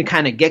so she can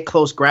kind of get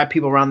close, grab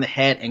people around the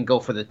head, and go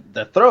for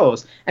the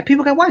throws. And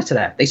people got wise to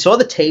that. They saw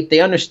the tape. They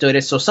understood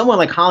it. So someone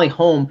like Holly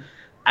Holm,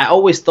 I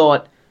always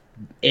thought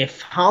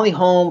if Holly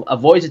Holm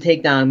avoids a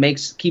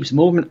takedown, keeps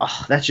moving,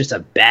 that's just a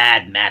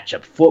bad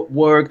matchup.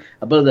 Footwork,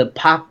 ability to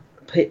pop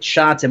hit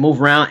shots and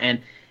move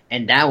around,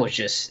 and that was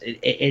just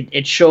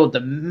it showed the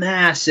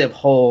massive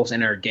holes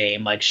in her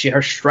game. Like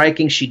her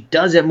striking, she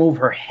doesn't move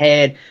her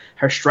head.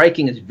 Her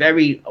striking is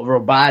very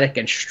robotic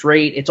and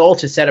straight. It's all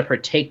to set up her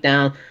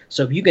takedown.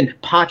 So if you can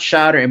pot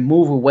shot her and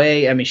move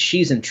away, I mean,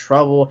 she's in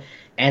trouble.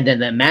 And then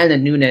the Amanda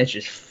Nunes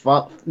just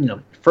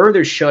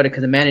further showed it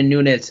because Amanda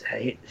Nunes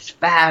hits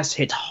fast,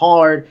 hits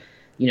hard.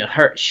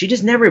 She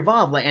just never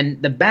evolved.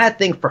 And the bad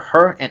thing for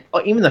her, and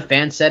even the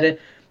fans said it,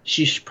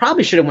 she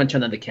probably should have went to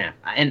another camp.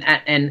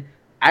 And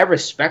I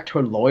respect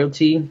her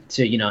loyalty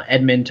to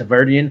Edmund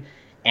Taverdian.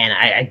 And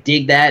I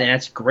dig that, and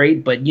that's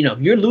great. But,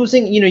 you're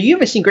losing. You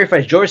haven't seen great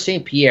fights. George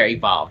St. Pierre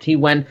evolved. He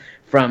went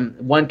from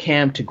one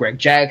camp to Greg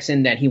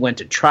Jackson. Then he went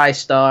to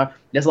TriStar.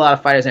 There's a lot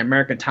of fighters at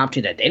American Top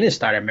Team that they didn't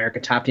start at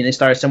American Top Team. They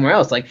started somewhere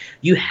else. Like,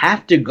 you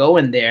have to go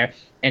in there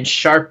and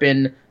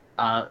sharpen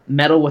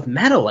metal with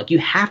metal. Like, you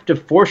have to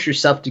force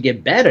yourself to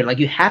get better. Like,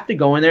 you have to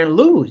go in there and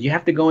lose. You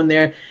have to go in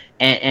there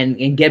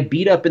and get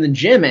beat up in the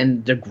gym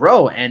and to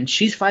grow. And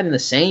she's fighting the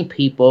same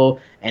people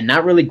and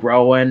not really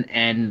growing.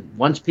 And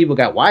once people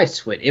got wise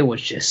to it, it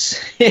was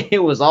just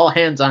it was all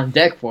hands on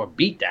deck for a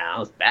beatdown. It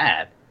was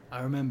bad.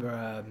 I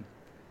remember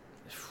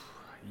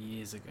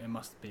years ago, it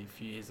must be a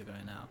few years ago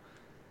now,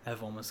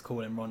 everyone was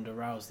calling Ronda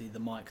Rousey the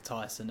Mike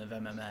Tyson of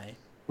MMA.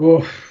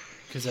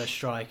 Because her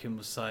striking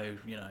was so,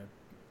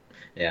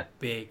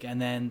 big. And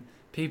then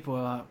people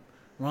were like,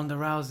 Ronda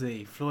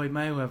Rousey, Floyd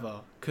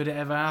Mayweather, could it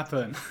ever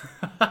happen?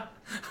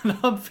 And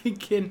I'm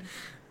thinking,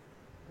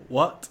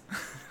 what?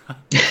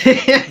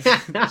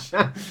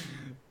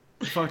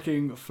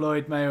 Fucking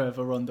Floyd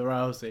Mayweather, Ronda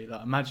Rousey.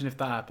 Like, imagine if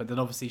that happened. And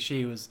obviously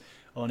she was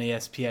on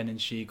ESPN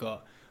and she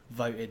got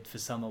voted for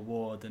some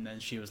award, and then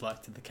she was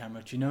like to the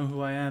camera, do you know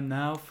who I am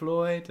now,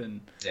 Floyd?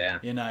 And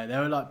they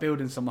were like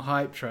building some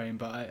hype train,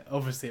 but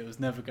obviously it was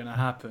never going to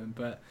happen.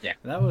 But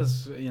that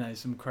was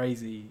some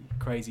crazy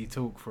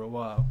talk for a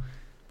while.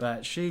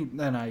 But she's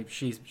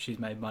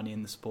made money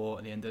in the sport.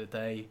 At the end of the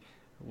day,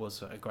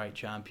 was a great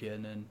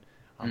champion, and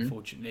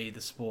unfortunately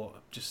the sport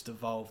just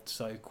evolved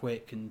so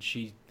quick, and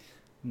she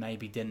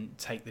maybe didn't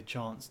take the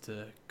chance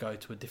to go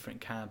to a different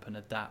camp and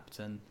adapt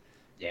and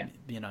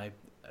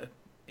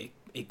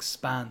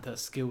expand her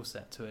skill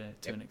set to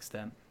an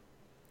extent.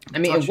 I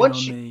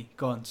mean,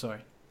 go on, sorry.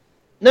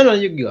 No,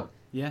 you go.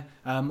 Yeah,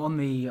 on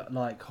the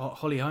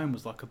Holly Holm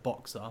was like a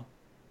boxer.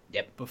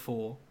 Yep.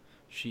 Before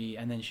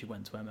and then she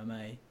went to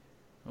MMA.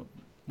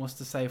 What's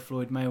to say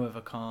Floyd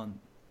Mayweather can't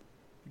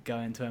go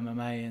into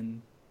MMA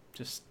and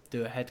just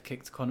do a head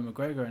kick to Conor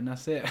McGregor and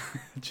that's it?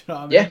 Do you know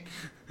what I mean?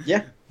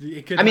 Yeah.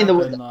 It could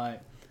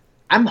happen,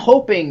 I'm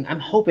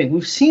hoping.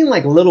 We've seen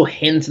like little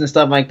hints and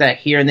stuff like that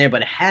here and there,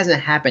 but it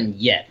hasn't happened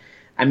yet.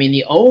 I mean,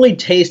 the only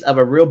taste of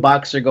a real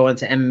boxer going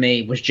to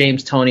MMA was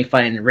James Toney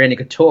fighting Randy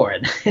Couture,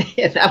 and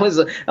that was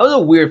a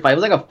weird fight. It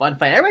was like a fun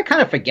fight. Everybody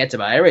kind of forgets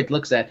about it. Everybody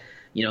looks at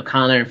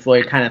Conor and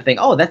Floyd, kind of think,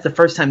 oh, that's the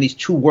first time these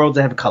two worlds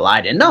have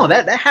collided. No,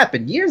 that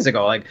happened years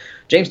ago. Like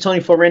James Toney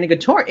fought Randy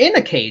Couture in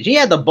a cage. He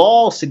had the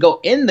balls to go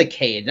in the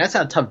cage. That's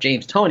how tough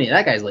James Toney.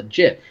 That guy's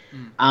legit.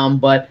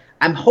 But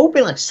I'm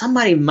hoping like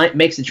somebody might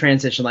makes the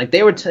transition. Like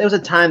there was a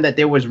time that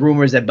there was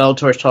rumors that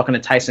Bellator was talking to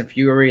Tyson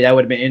Fury. That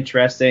would have been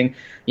interesting.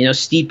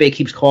 Stipe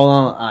keeps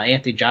calling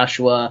Anthony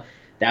Joshua.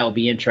 That would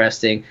be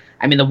interesting.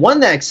 I mean, the one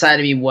that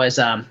excited me was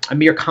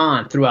Amir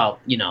Khan throughout,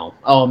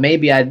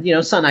 maybe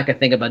something I could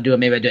think about doing,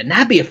 maybe I do it. And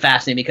that'd be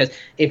fascinating because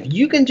if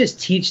you can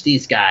just teach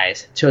these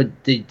guys to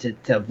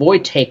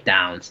avoid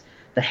takedowns,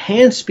 the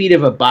hand speed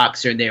of a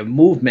boxer, their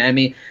movement, I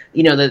mean,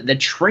 the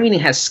training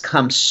has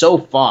come so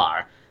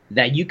far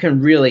that you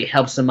can really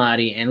help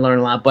somebody and learn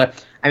a lot.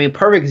 But, I mean,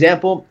 perfect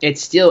example, it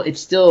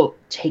still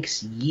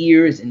takes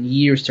years and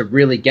years to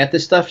really get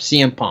this stuff.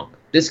 CM Punk.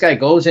 This guy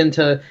goes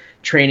into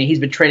training. He's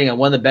been training at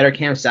one of the better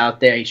camps out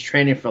there. He's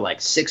training for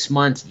like 6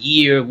 months,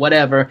 year,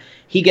 whatever.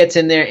 He gets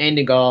in there,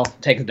 Andy Gall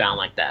takes him down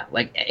like that.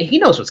 Like, he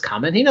knows what's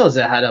coming. He knows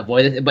how to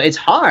avoid it, but it's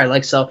hard.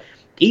 Like, so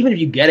even if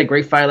you get a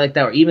great fight like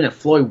that, or even if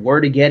Floyd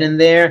were to get in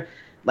there,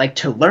 like,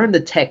 to learn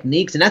the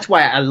techniques, and that's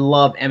why I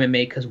love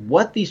MMA, because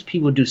what these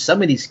people do,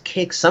 some of these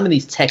kicks, some of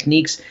these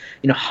techniques,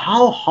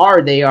 how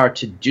hard they are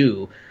to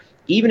do.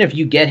 Even if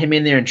you get him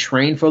in there and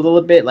train for a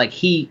little bit, like,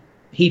 he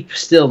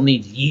still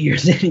needs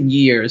years and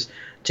years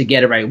to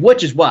get it right,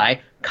 which is why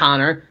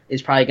Conor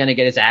is probably going to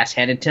get his ass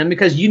handed to him,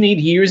 because you need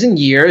years and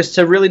years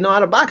to really know how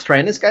to box right,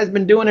 and this guy's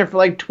been doing it for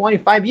like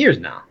 25 years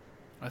now.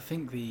 I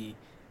think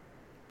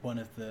one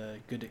of the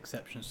good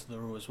exceptions to the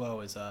rule as well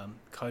is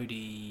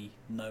Cody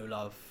No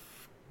Love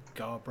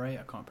Garbre,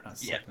 I can't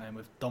pronounce his second name,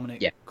 with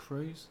Dominic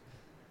Cruz.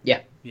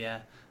 Yeah.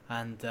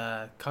 And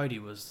Cody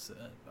was,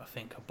 I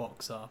think, a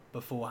boxer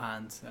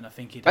beforehand, and I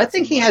think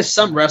he has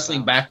some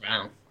wrestling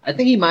background. I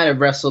think he might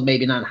have wrestled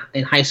maybe not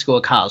in high school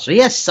or college, so he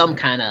has some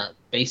kind of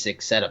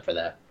basic setup for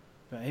that.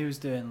 But he was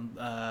doing,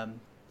 I'm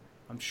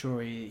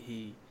sure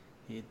he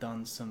had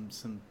done some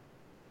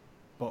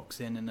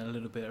boxing and a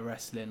little bit of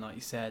wrestling, like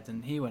you said,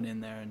 and he went in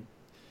there and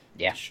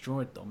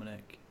destroyed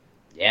Dominic.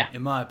 Yeah.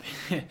 In my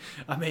opinion.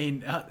 I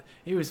mean,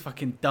 he was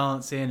fucking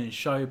dancing and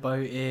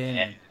showboating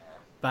and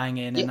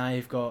banging, and now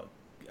you've got,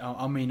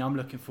 I mean, I'm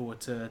looking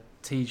forward to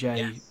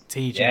TJ.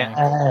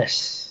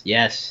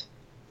 Yes.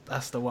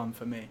 That's the one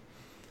for me.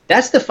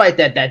 That's the fight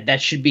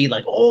that should be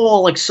like,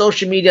 like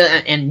social media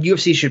and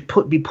UFC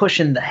should be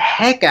pushing the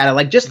heck out of,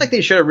 like, just like they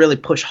should have really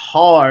pushed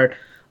hard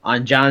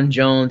on John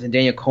Jones and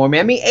Daniel Cormier.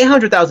 I mean,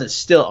 800,000 is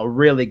still a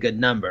really good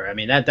number. I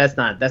mean, that's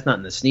not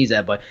nothing to sneeze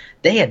at, but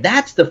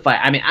that's the fight.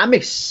 I mean, I'm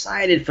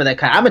excited for that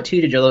guy. I'm a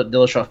TJ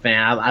Dillashaw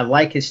fan. I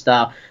like his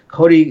style.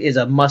 Cody is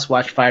a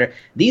must-watch fighter.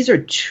 These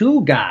are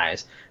two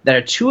guys that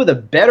are two of the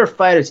better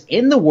fighters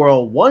in the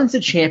world. One's the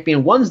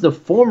champion, one's the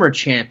former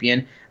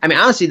champion. I mean,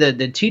 honestly, the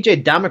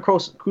TJ Dominic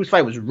Cruz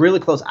fight was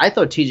really close. I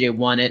thought TJ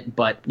won it,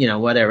 but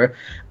whatever.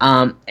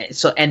 And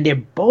they're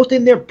both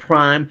in their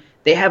prime.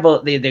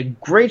 They're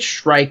great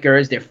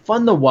strikers. They're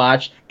fun to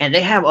watch, and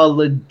they have a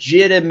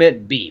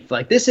legitimate beef.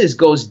 Like, this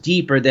goes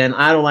deeper than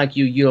I don't like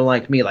you, you don't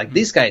like me. Like,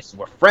 these guys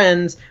were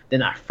friends. They're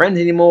not friends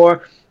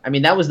anymore. I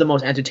mean, that was the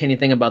most entertaining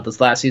thing about this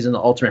last season, The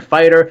Ultimate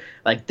Fighter.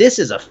 Like, this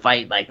is a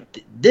fight.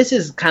 Like, this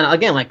is kind of,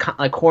 again,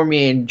 like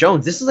Cormier and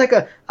Jones. This is like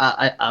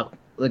a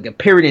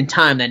period in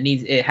time that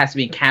has to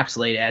be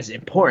encapsulated as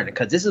important,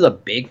 because this is a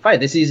big fight.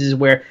 This is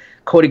where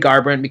Cody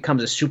Garbrandt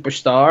becomes a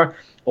superstar,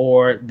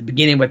 or the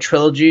beginning of a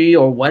trilogy,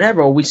 or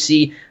whatever. Or we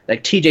see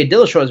like TJ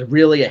Dillashaw is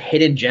really a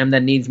hidden gem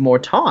that needs more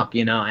talk,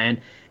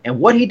 and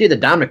what he did to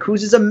Dominic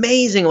Cruz is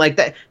amazing. Like,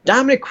 that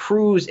Dominic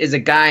Cruz is a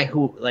guy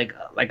who like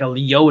a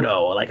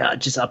Lyoto, like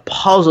just a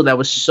puzzle that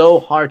was so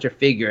hard to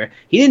figure.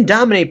 He didn't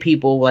dominate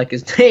people like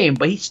his name,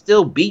 but he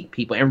still beat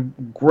people, and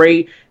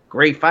great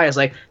fights.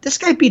 Like, this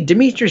guy beat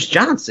Demetrius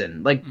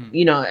Johnson. Like,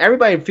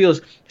 everybody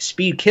feels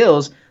speed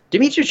kills.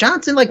 Demetrius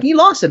Johnson, like, he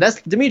lost it.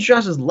 That's Demetrius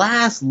Johnson's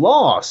last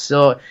loss.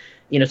 So,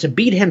 to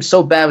beat him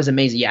so bad was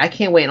amazing. Yeah, I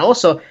can't wait. And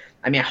also,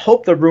 I mean, I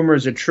hope the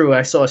rumors are true.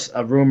 I saw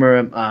a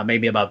rumor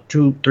maybe about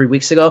 2-3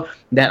 weeks ago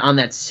that on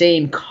that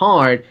same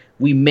card,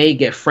 we may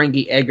get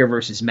Frankie Edgar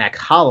versus Max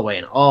Holloway.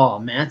 And, oh,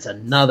 man, that's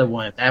another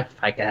one. If that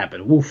fight could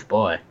happen, woof,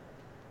 boy.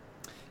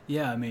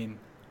 Yeah, I mean,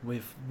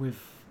 with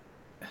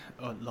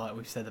like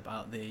we've said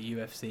about the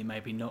UFC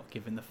maybe not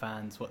giving the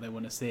fans what they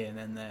want to see, and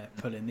then they're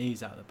pulling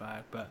these out of the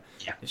bag. But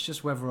it's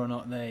just whether or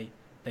not they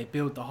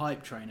build the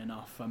hype train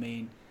enough. I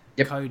mean,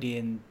 Cody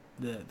and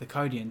the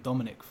Cody and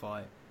Dominic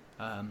fight,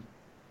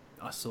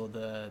 I saw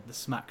the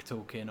smack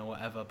talking or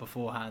whatever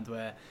beforehand,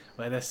 where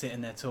they're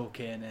sitting there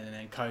talking, and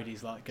then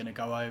Cody's like going to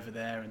go over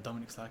there, and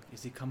Dominic's like,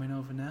 is he coming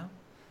over now?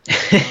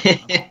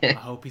 I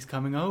hope he's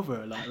coming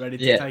over, like, ready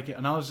to take it.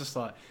 And I was just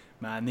like,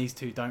 man, these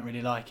two don't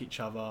really like each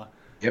other.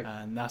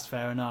 And that's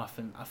fair enough.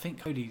 And I think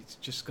Cody's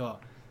just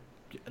got,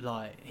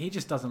 like, he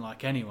just doesn't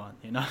like anyone,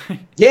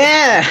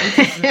 Yeah.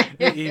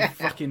 he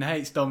fucking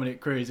hates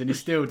Dominic Cruz, and he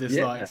still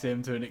dislikes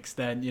him to an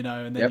extent,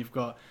 And then you've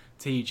got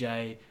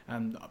TJ,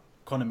 and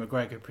Conor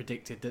McGregor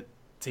predicted that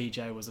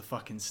TJ was a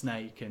fucking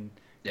snake, and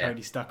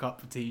Cody stuck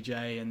up for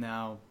TJ, and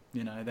now,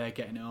 they're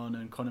getting it on,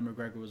 and Conor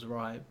McGregor was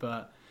right.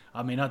 But,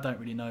 I mean, I don't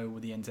really know all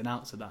the ins and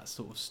outs of that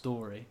sort of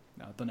story.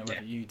 I don't know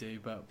whether you do,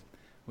 but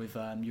with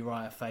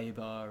Uriah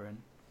Faber and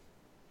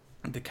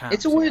the camps,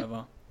 it's a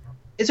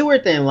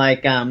weird thing.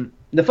 Like,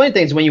 the funny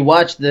thing is, when you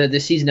watch the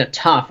season of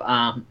Tough,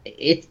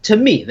 to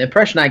me, the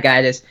impression I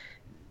got is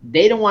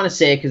they don't want to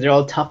say it because they're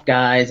all tough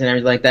guys and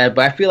everything like that,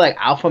 but I feel like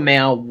Alpha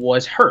Male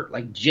was hurt,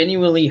 like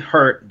genuinely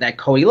hurt that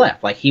Cody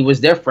left. Like, he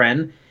was their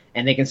friend,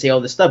 and they can say all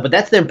this stuff, but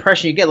that's the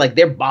impression you get. Like,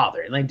 they're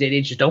bothered, like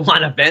they just don't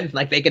want to vent.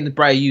 Like, they can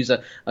probably use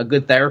a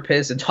good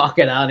therapist and talk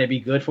it out and it'd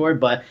be good for it.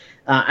 But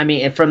I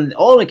mean, from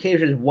all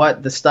occasions,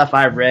 what the stuff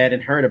I've read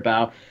and heard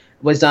about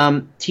was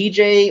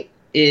TJ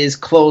is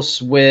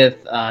close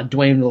with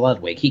Dwayne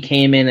Ludwig. He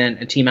came in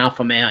and Team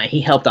Alpha Male, and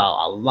he helped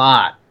out a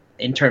lot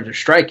in terms of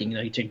striking.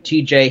 He took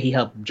TJ, he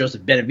helped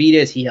Joseph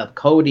Benavidez, he helped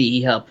Cody,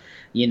 he helped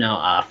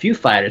a few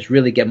fighters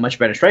really get much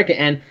better striking.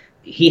 And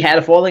he had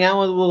a falling out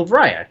with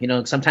Uriah.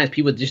 Sometimes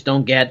people just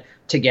don't get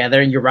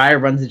together, and Uriah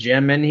runs the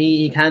gym, and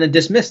he kind of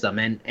dismissed them.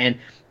 And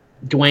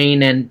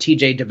Dwayne and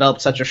TJ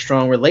developed such a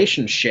strong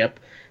relationship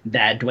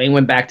that Dwayne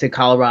went back to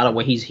Colorado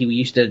where he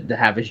used to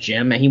have his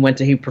gym, and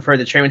he preferred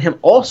to train with him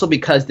also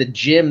because the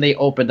gym they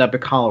opened up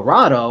in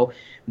Colorado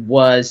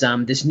was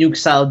this new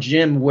style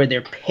gym where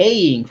they're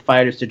paying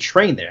fighters to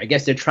train there. I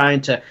guess they're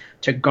trying to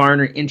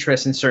garner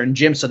interest in certain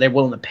gyms, so they're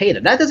willing to pay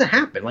them. That doesn't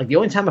happen. Like, the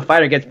only time a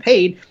fighter gets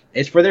paid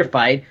is for their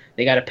fight.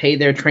 They got to pay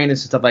their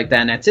trainers and stuff like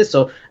that, and that's it.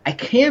 So I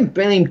can't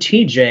blame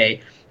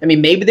TJ. I mean,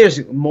 maybe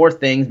there's more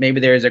things. Maybe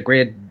there's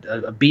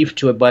a beef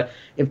to it. But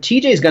if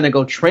TJ is going to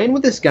go train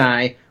with this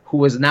guy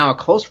who is now a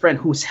close friend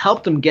who's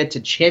helped him get to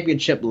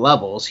championship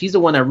levels, he's the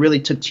one that really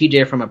took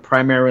TJ from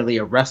primarily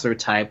a wrestler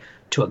type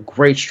to a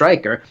great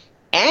striker.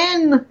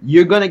 And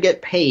you're going to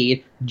get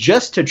paid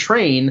just to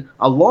train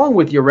along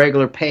with your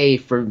regular pay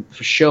for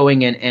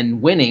showing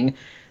and winning.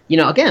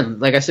 Again,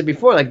 like I said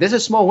before, like, there's a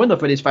small window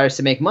for these fighters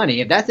to make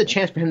money. If that's a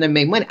chance for him to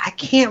make money, I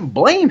can't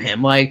blame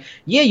him. Like,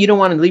 yeah, you don't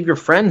want to leave your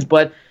friends,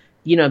 but,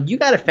 if you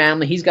got a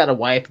family, he's got a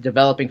wife,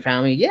 developing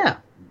family, yeah,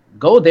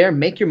 go there,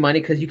 make your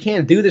money, because you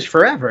can't do this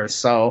forever.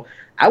 So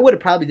I would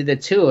have probably did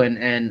it too,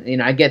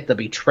 and I get the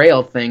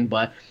betrayal thing,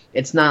 but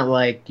it's not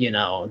like,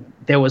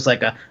 there was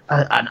like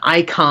an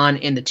icon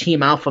in the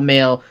Team Alpha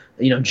Male,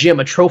 gym,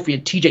 a trophy,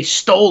 and TJ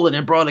stole it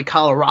and brought it to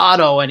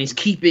Colorado, and he's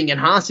keeping it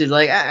hostage.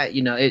 Like,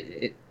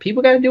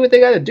 people got to do what they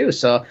got to do.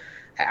 So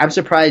I'm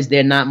surprised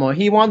they're not more.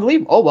 He wanted to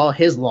leave. Oh, well,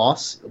 his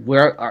loss.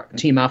 We're our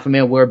Team Alpha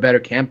Male. We're a better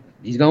camp.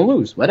 He's going to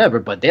lose, whatever.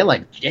 But they're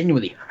like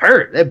genuinely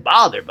hurt. They're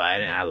bothered by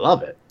it, and I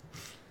love it.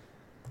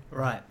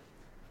 Right.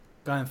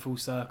 Going full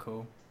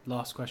circle,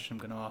 last question I'm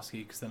going to ask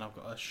you, because then I've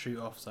got to shoot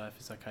off, so if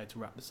it's okay to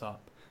wrap this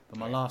up. But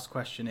my last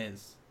question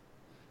is,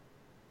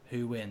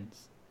 who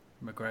wins,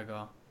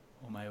 McGregor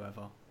or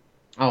Mayweather?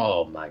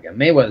 Oh my God,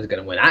 Mayweather's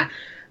gonna win.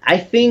 I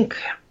think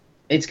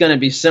it's gonna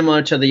be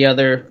similar to the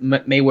other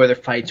Mayweather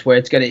fights where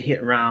it's gonna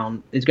hit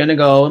round. It's gonna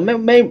go.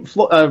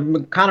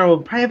 Conor will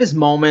probably have his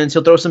moments.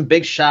 He'll throw some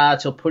big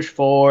shots. He'll push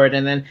forward,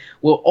 and then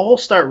we'll all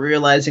start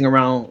realizing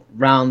around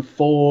round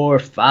 4,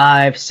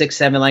 5, 6,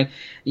 7. Like,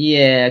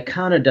 yeah,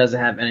 Conor doesn't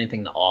have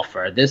anything to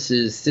offer. This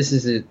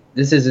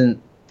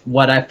isn't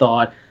what I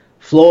thought.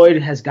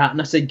 Floyd has gotten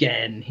us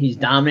again. He's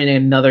dominating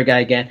another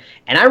guy again.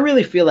 And I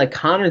really feel like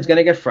Conor is going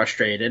to get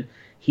frustrated.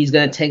 He's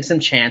going to take some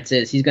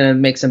chances. He's going to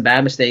make some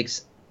bad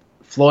mistakes.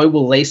 Floyd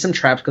will lay some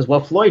traps, because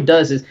what Floyd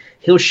does is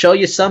he'll show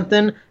you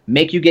something,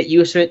 make you get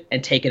used to it,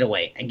 and take it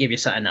away and give you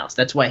something else.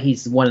 That's why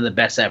he's one of the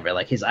best ever.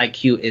 Like, his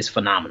IQ is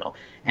phenomenal.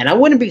 And I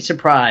wouldn't be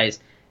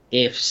surprised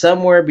if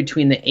somewhere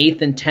between the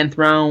 8th and 10th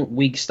round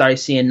we start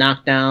seeing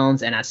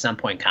knockdowns, and at some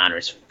point Conor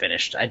is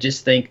finished. I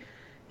just think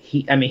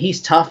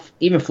he's tough.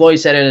 Even Floyd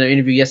said in an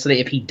interview yesterday,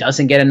 if he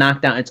doesn't get a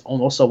knockdown, it's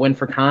almost a win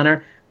for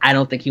Conor. I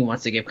don't think he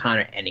wants to give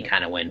Conor any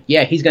kind of win.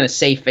 Yeah, he's going to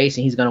save face,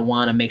 and he's going to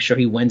want to make sure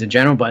he wins in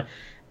general, but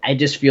I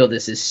just feel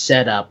this is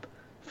set up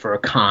for a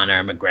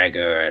Conor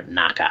McGregor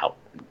knockout.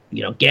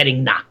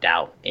 Getting knocked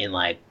out in,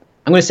 like,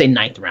 I'm going to say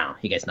 9th round,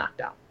 he gets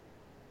knocked out.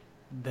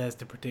 There's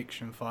the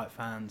prediction, fight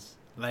fans.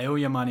 Lay all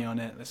your money on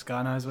it. This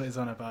guy knows what he's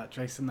on about.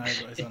 Jason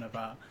knows what he's on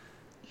about.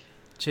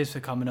 Cheers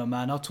for coming on,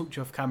 man. I'll talk to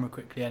you off camera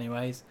quickly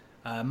anyways.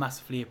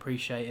 Massively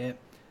appreciate it.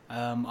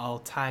 I'll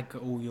tag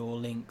all your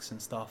links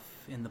and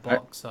stuff in the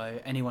box, so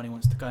anyone who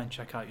wants to go and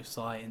check out your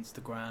site,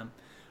 Instagram,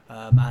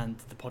 and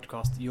the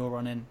podcast that you're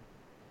running,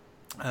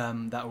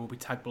 that will be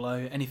tagged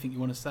below. Anything you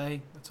want to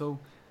say at all?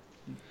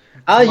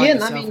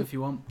 If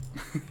you want.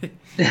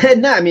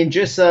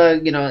 Just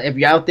if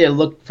you're out there,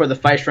 look for the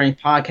Fight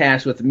Strength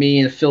podcast with me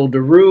and Phil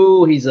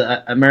Daru. He's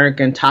an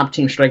American top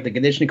team strength and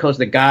conditioning coach.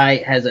 The guy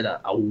has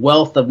a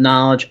wealth of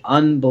knowledge,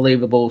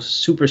 unbelievable,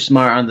 super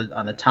smart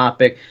on the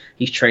topic.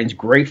 He trains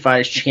great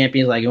fighters,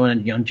 champions like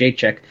Young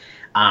Jacek.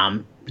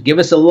 Give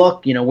us a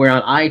look. We're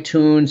on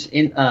iTunes,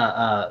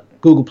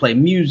 Google Play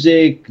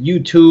Music,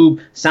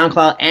 YouTube,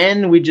 SoundCloud,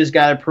 and we just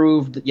got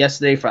approved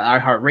yesterday for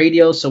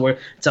iHeartRadio. So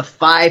it's a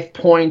 5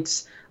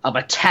 points of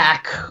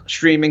attack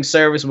streaming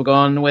service we're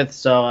going with.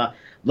 So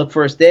look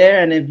for us there.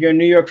 And if you're a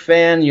New York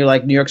fan, you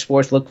like New York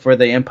sports, look for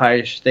the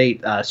Empire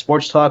State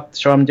Sports Talk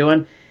show I'm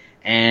doing.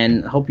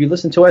 And hope you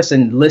listen to us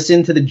and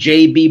listen to the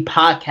JB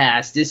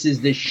podcast. This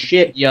is the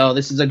shit, yo.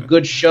 This is a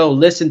good show.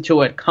 Listen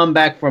to it. Come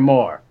back for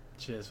more.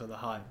 Cheers for the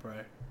hype, bro.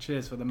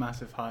 Cheers for the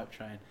massive hype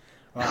train.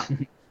 All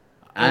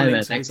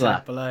right. Thanks a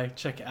lot. Below.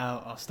 Check it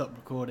out. I'll stop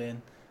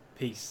recording.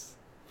 Peace.